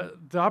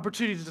the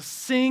opportunity to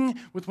sing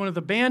with one of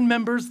the band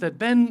members that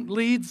Ben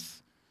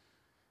leads.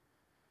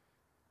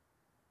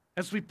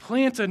 As we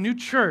plant a new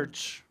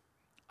church,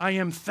 I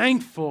am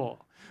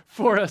thankful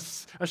for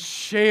a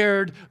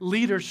shared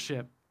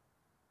leadership.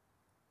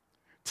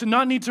 To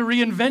not need to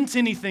reinvent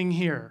anything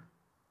here,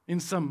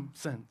 in some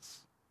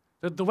sense.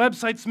 That the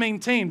website's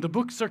maintained, the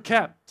books are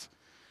kept.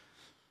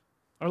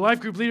 Our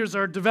life group leaders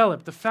are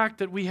developed. The fact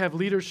that we have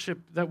leadership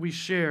that we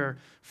share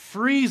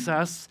frees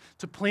us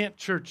to plant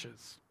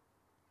churches.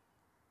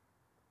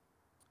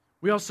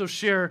 We also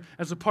share,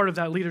 as a part of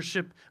that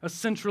leadership, a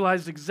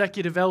centralized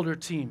executive elder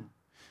team.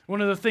 One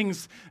of the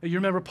things you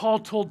remember Paul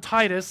told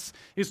Titus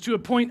is to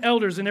appoint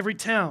elders in every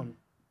town.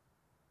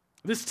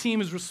 This team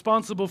is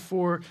responsible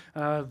for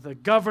the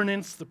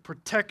governance, the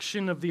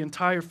protection of the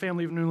entire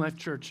family of New Life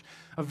Church.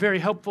 A very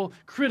helpful,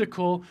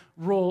 critical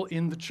role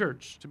in the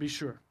church, to be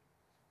sure.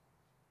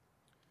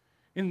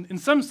 In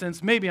some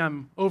sense, maybe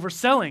I'm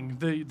overselling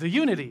the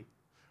unity.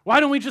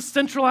 Why don't we just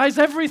centralize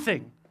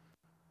everything?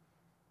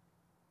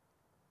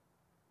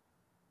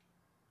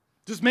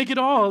 Just make it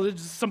all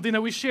it's something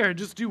that we share.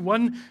 Just do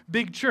one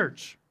big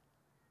church.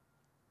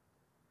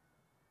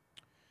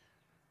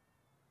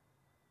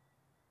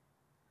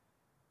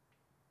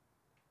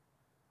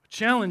 A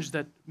challenge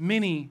that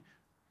many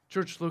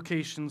church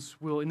locations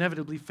will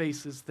inevitably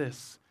face is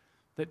this,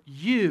 that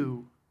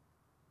you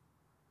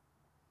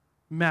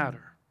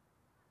matter.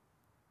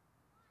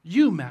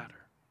 You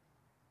matter.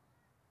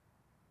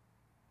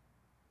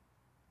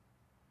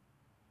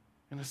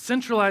 And a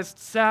centralized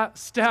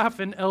staff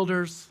and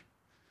elders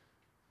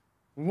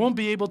won't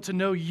be able to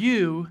know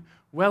you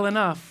well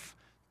enough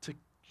to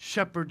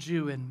shepherd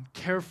you and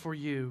care for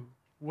you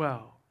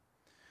well.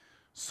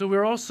 So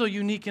we're also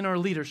unique in our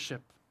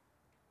leadership.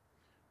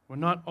 We're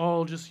not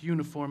all just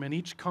uniform, and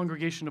each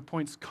congregation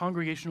appoints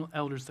congregational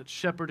elders that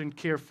shepherd and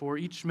care for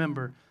each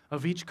member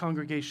of each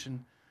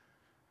congregation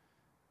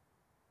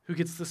who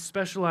gets the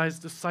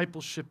specialized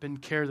discipleship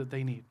and care that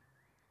they need.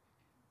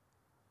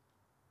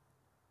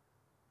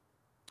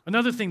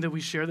 Another thing that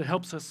we share that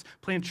helps us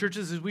plant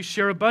churches is we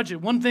share a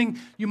budget. One thing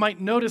you might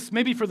notice,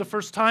 maybe for the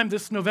first time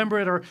this November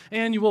at our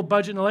annual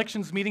budget and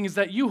elections meeting, is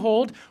that you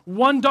hold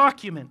one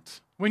document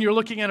when you're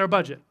looking at our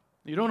budget.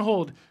 You don't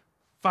hold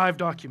 5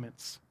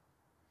 documents.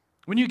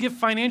 When you give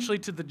financially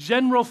to the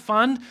general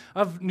fund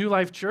of New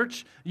Life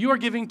Church, you are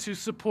giving to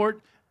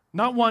support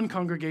not one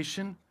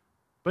congregation,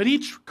 but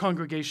each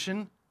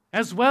congregation,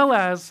 as well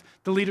as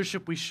the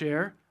leadership we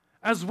share,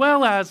 as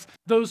well as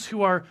those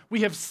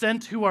we have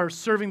sent who are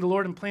serving the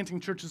Lord and planting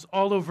churches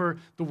all over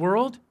the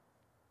world.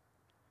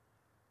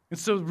 And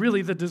so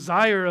really the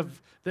desire of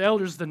the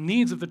elders, the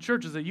needs of the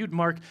church is that you'd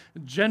mark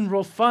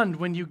general fund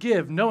when you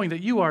give, knowing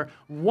that you are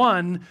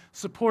one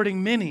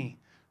supporting many.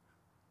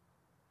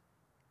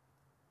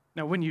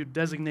 Now when you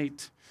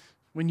designate,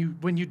 when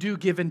you do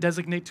give and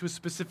designate to a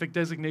specific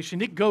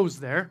designation, it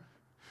goes there.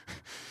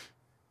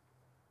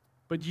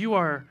 But you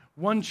are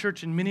one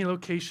church in many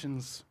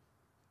locations.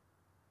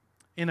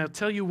 And I'll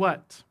tell you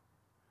what,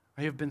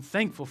 I have been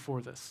thankful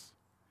for this.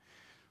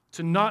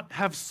 To not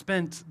have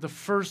spent the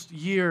first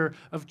year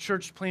of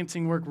church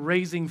planting work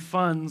raising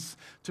funds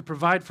to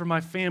provide for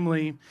my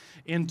family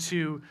and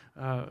to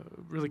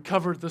really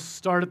cover the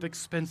startup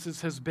expenses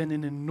has been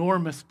an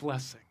enormous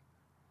blessing.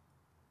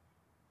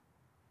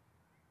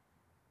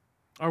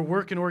 Our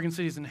work in Oregon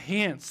City is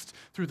enhanced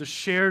through the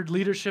shared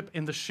leadership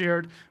and the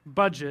shared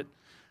budget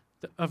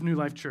of New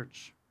Life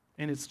Church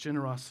and its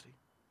generosity.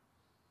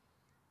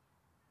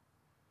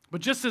 But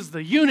just as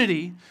the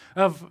unity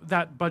of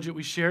that budget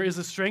we share is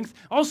a strength,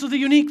 also the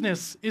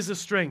uniqueness is a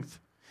strength.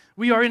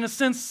 We are, in a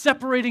sense,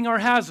 separating our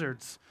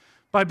hazards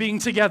by being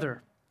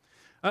together.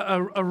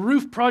 A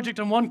roof project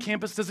on one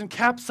campus doesn't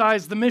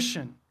capsize the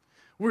mission.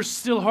 We're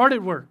still hard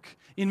at work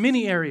in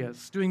many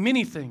areas, doing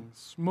many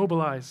things,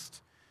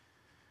 mobilized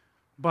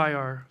by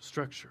our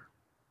structure.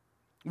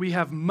 We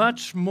have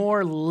much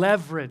more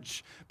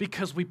leverage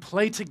because we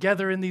play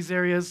together in these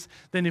areas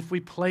than if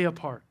we play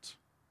apart.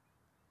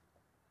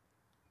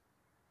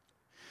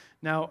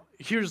 Now,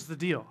 here's the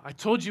deal. I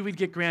told you we'd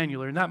get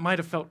granular, and that might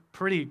have felt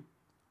pretty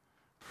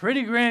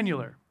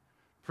granular,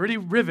 pretty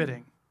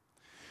riveting.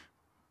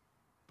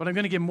 But I'm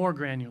going to get more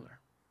granular.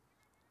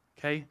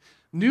 Okay?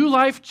 New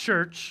Life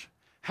Church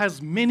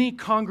has many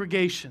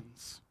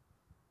congregations.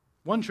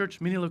 One church,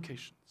 many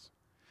locations.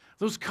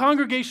 Those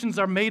congregations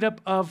are made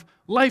up of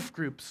life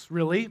groups,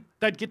 really,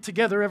 that get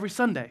together every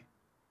Sunday.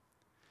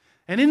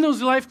 And in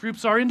those life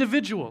groups are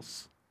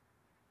individuals.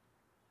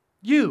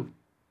 You.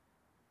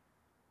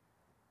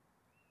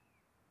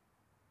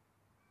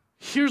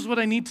 Here's what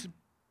I need to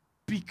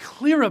be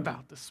clear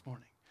about this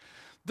morning.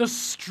 The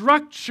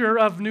structure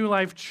of New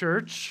Life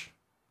Church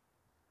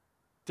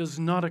does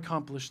not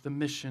accomplish the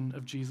mission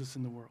of Jesus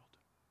in the world.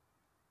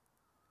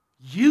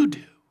 You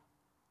do.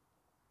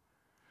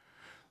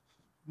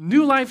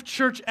 New Life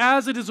Church,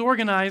 as it is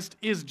organized,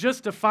 is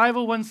just a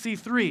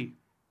 501c3.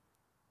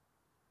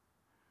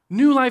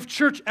 New Life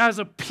Church, as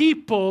a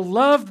people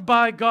loved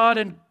by God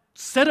and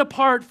set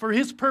apart for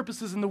His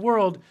purposes in the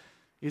world,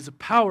 is a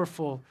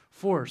powerful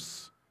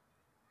force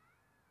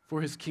for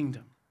His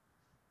kingdom.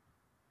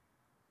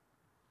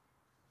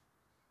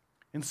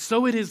 And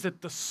so it is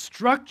that the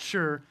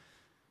structure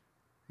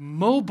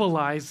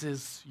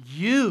mobilizes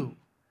you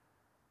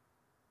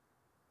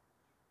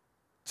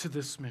to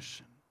this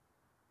mission.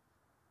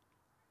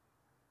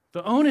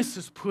 The onus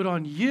is put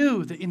on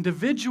you, the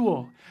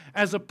individual,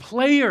 as a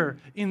player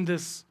in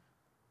this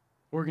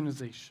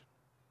organization.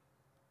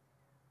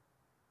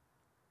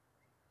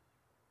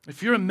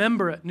 If you're a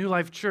member at New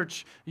Life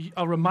Church,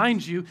 I'll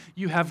remind you,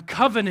 you have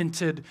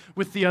covenanted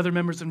with the other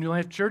members of New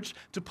Life Church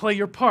to play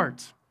your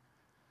part.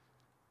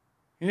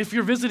 And if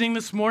you're visiting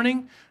this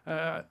morning,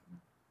 I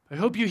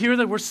hope you hear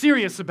that we're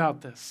serious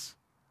about this.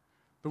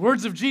 The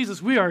words of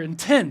Jesus, we are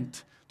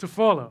intent to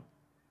follow.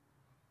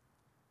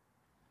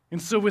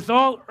 And so with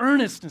all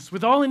earnestness,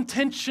 with all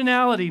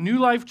intentionality, New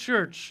Life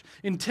Church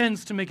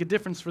intends to make a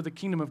difference for the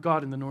kingdom of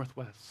God in the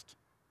Northwest.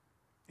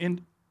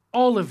 And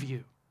all of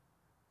you,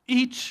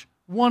 each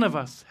one of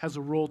us has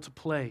a role to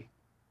play.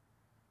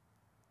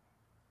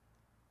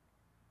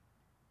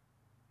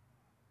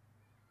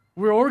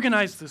 We're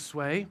organized this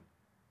way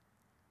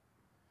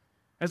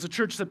as a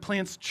church that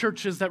plants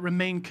churches that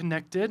remain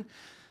connected,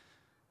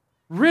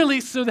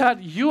 really so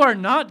that you are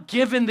not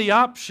given the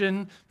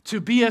option to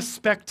be a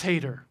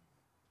spectator.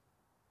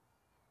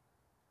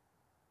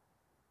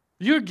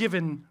 You're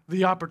given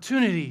the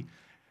opportunity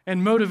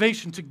and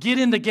motivation to get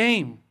in the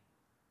game.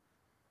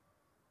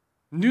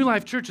 New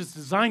Life Church is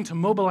designed to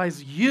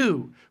mobilize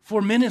you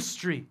for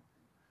ministry,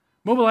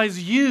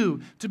 mobilize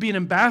you to be an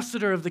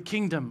ambassador of the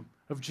kingdom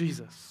of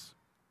Jesus.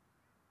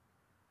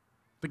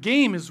 The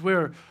game is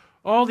where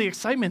all the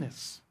excitement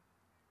is.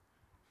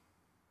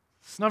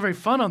 It's not very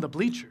fun on the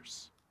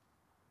bleachers.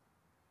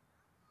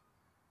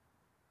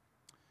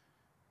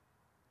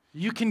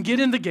 You can get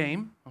in the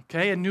game,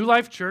 okay, at New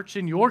Life Church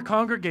in your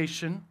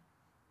congregation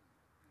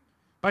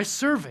by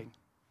serving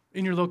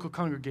in your local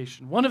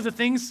congregation. One of the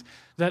things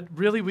that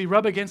really we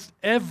rub against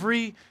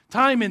every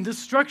time in this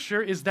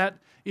structure is that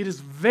It is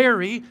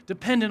very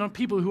dependent on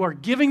people who are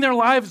giving their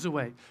lives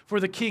away for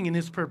the King and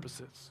his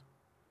purposes.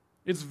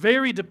 It's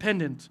very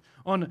dependent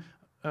on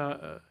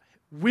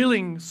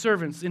willing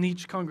servants in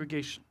each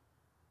congregation.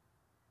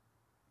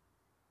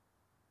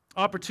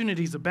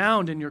 Opportunities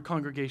abound in your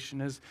congregation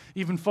as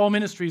even fall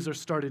ministries are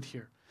started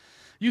here.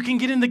 You can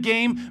get in the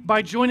game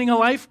by joining a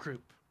life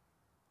group.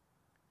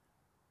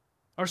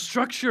 Our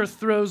structure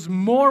throws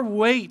more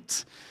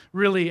weight,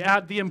 really,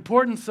 at the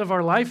importance of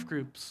our life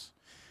groups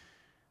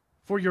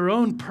for your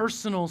own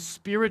personal,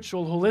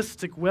 spiritual,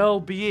 holistic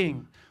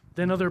well-being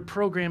than other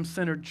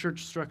program-centered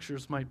church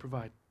structures might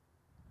provide.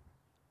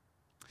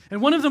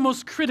 And one of the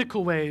most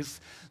critical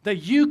ways that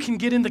you can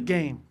get in the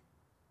game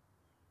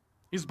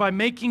is by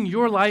making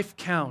your life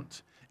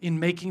count in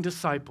making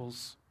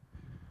disciples,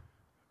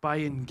 by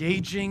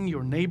engaging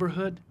your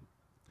neighborhood,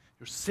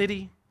 your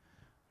city,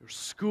 your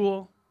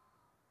school.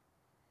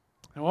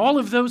 And all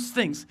of those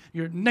things,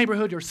 your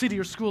neighborhood, your city,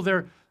 your school,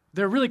 they're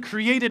really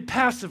created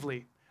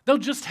passively. They'll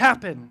just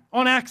happen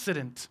on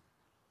accident.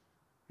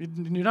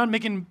 You're not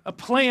making a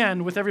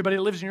plan with everybody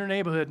that lives in your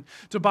neighborhood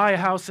to buy a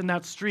house in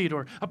that street,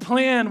 or a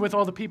plan with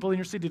all the people in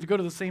your city to go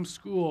to the same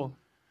school.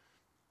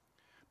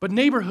 But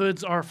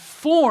neighborhoods are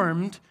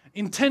formed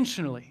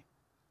intentionally.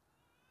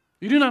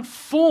 You do not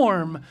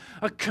form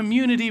a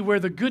community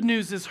where the good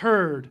news is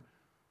heard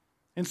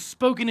and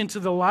spoken into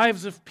the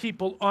lives of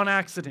people on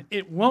accident.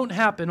 It won't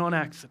happen on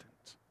accident.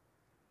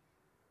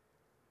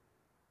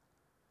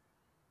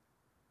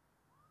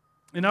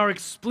 And our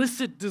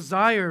explicit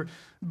desire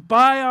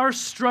by our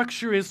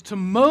structure is to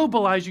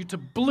mobilize you to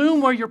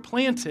bloom where you're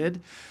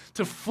planted,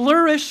 to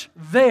flourish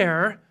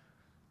there,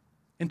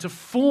 and to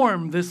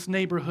form this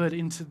neighborhood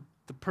into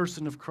the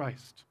person of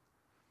Christ.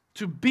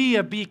 To be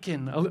a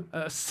beacon,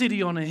 a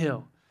city on a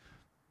hill.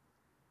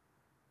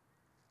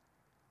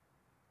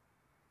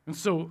 And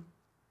so,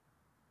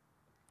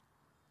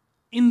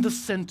 in the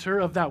center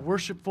of that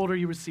worship folder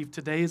you received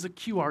today is a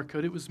QR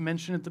code. It was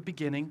mentioned at the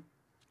beginning.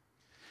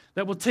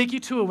 That will take you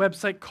to a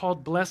website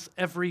called Bless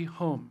Every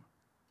Home.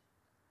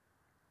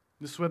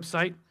 This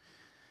website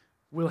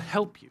will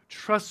help you.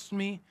 Trust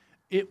me,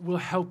 it will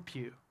help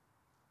you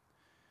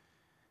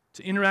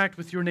to interact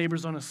with your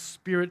neighbors on a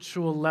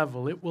spiritual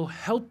level. It will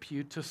help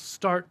you to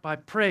start by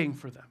praying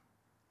for them.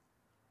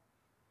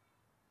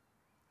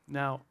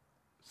 Now,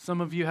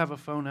 some of you have a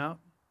phone out.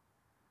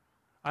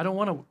 I don't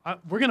want to,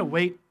 we're going to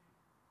wait.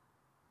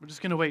 We're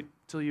just going to wait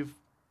till you've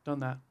done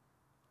that.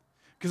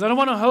 Because I don't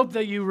want to hope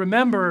that you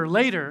remember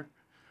later,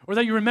 or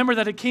that you remember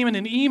that it came in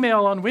an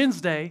email on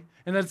Wednesday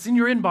and that it's in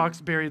your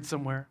inbox buried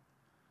somewhere.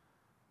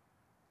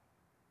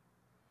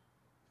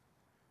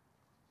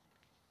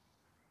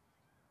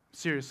 I'm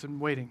serious, I'm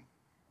waiting.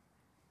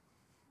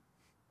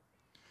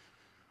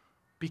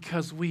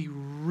 Because we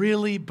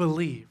really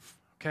believe,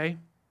 okay?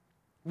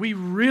 We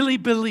really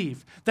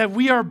believe that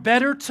we are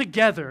better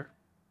together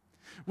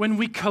when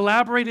we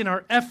collaborate in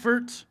our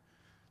effort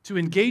to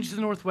engage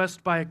the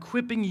Northwest by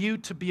equipping you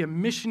to be a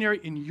missionary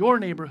in your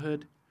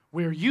neighborhood,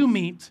 where you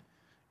meet,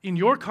 in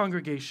your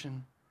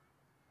congregation.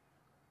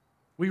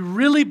 We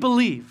really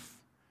believe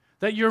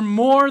that you're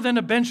more than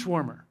a bench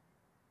warmer.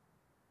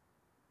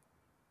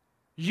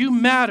 You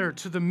matter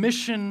to the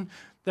mission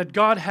that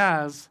God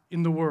has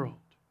in the world.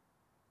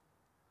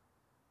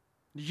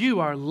 You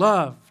are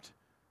loved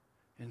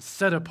and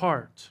set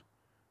apart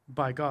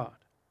by God.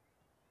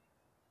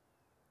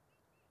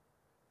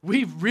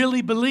 We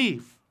really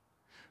believe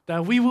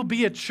that we will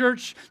be a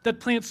church that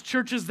plants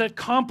churches that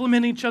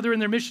complement each other in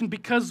their mission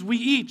because we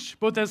each,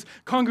 both as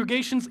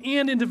congregations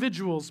and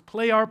individuals,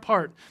 play our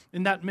part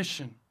in that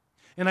mission.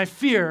 And I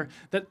fear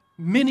that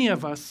many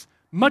of us,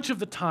 much of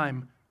the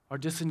time, are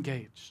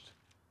disengaged.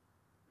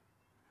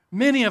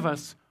 Many of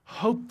us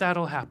hope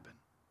that'll happen.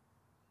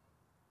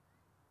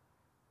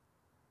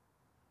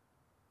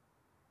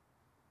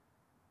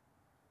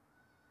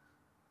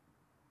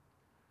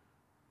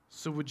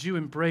 So would you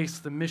embrace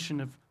the mission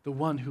of the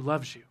one who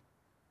loves you?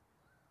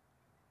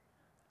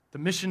 The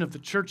mission of the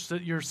church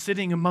that you're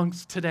sitting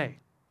amongst today,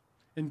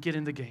 and get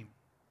in the game.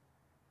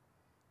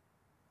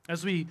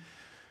 As we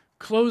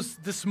close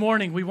this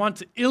morning, we want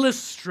to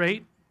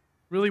illustrate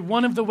really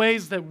one of the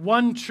ways that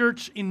one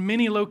church in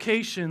many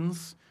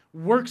locations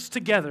works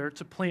together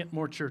to plant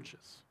more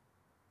churches.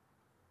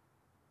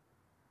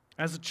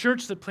 As a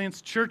church that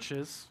plants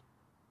churches,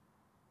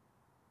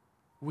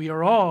 we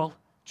are all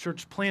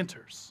church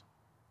planters.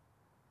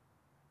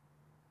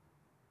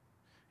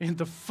 And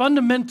the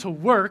fundamental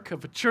work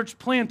of a church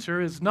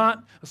planter is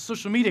not a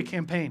social media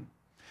campaign.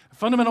 The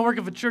fundamental work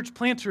of a church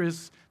planter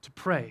is to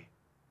pray.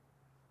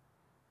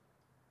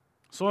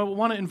 So I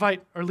want to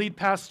invite our lead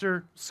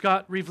pastor,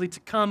 Scott Reevely,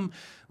 to come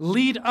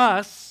lead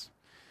us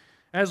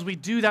as we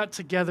do that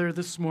together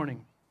this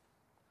morning.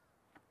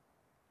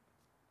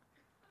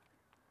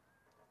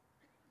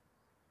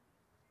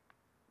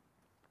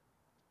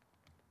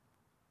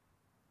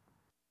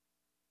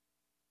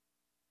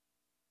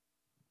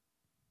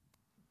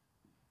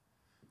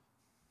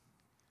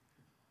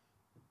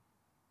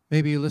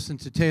 Maybe you listen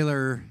to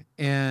Taylor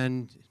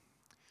and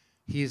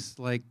he's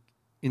like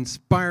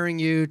inspiring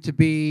you to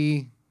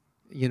be,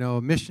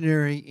 a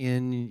missionary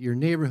in your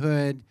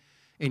neighborhood,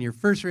 and your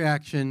first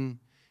reaction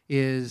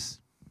is,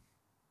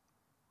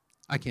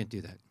 I can't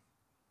do that.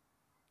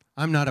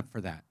 I'm not up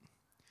for that.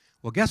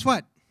 Well, guess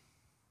what?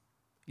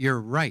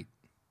 You're right.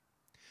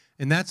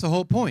 And that's the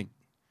whole point.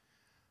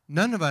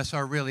 None of us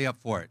are really up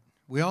for it.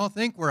 We all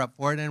think we're up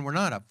for it, and we're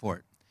not up for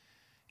it.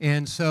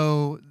 And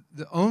so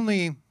the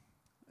only,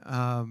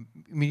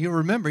 you'll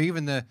remember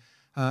even the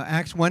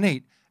Acts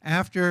 1:8,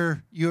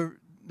 after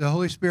the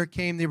Holy Spirit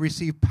came, they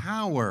received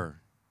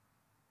power.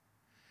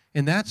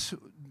 And that's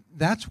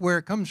where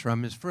it comes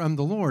from, is from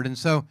the Lord. And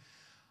so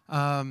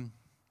I'm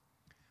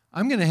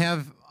going to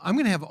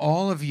have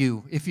all of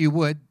you, if you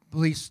would,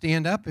 please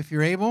stand up if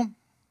you're able.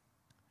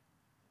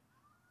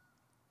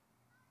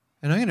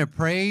 And I'm going to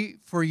pray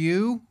for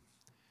you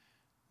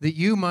that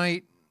you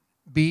might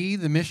be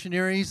the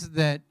missionaries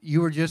that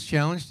you were just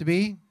challenged to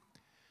be,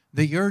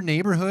 that your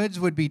neighborhoods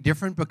would be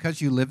different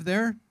because you live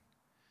there,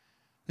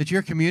 that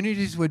your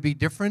communities would be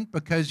different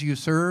because you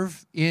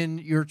serve in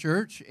your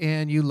church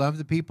and you love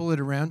the people that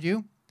are around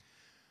you.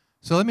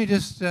 So let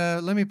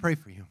me pray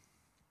for you.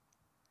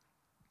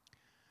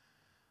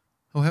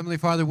 Oh, Heavenly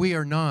Father, we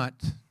are not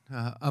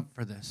up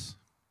for this.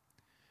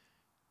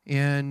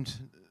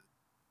 And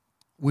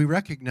we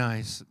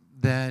recognize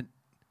that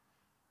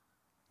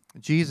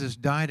Jesus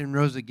died and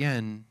rose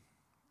again,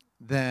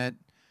 that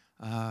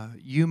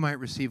you might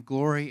receive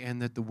glory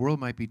and that the world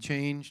might be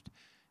changed.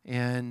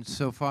 And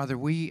so, Father,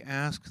 we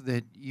ask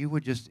that you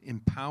would just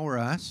empower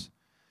us,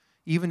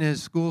 even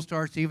as school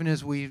starts, even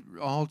as we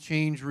all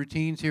change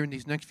routines here in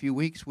these next few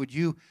weeks. Would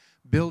you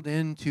build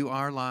into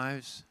our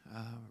lives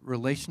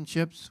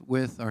relationships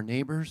with our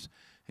neighbors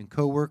and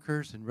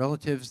coworkers and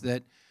relatives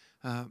that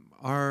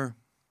are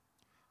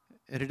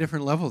at a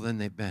different level than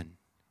they've been?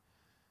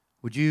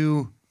 Would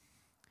you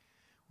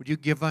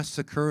give us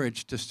the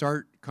courage to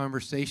start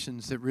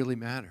conversations that really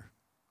matter?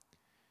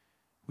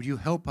 Would you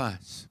help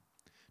us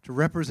to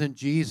represent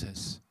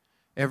Jesus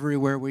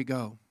everywhere we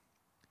go?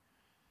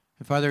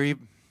 And Father,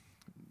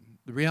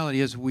 the reality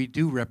is we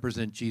do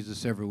represent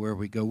Jesus everywhere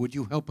we go. Would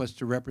you help us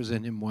to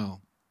represent him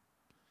well?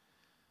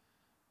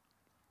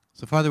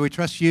 So Father, we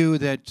trust you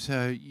that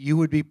you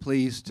would be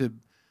pleased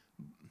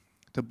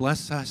to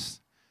bless us,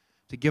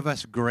 to give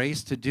us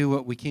grace to do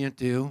what we can't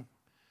do,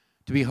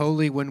 to be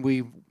holy when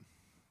we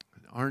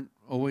aren't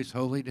always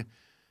holy, to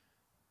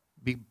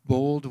be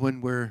bold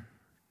when we're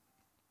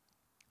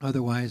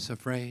otherwise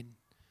afraid.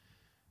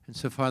 And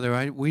so,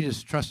 Father, we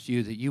just trust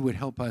you that you would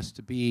help us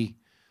to be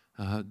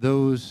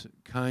those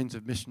kinds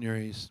of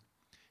missionaries.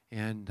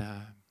 And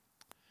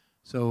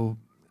so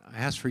I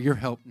ask for your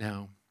help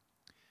now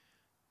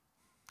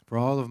for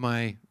all of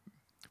my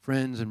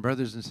friends and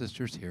brothers and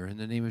sisters here. In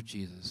the name of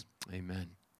Jesus, amen.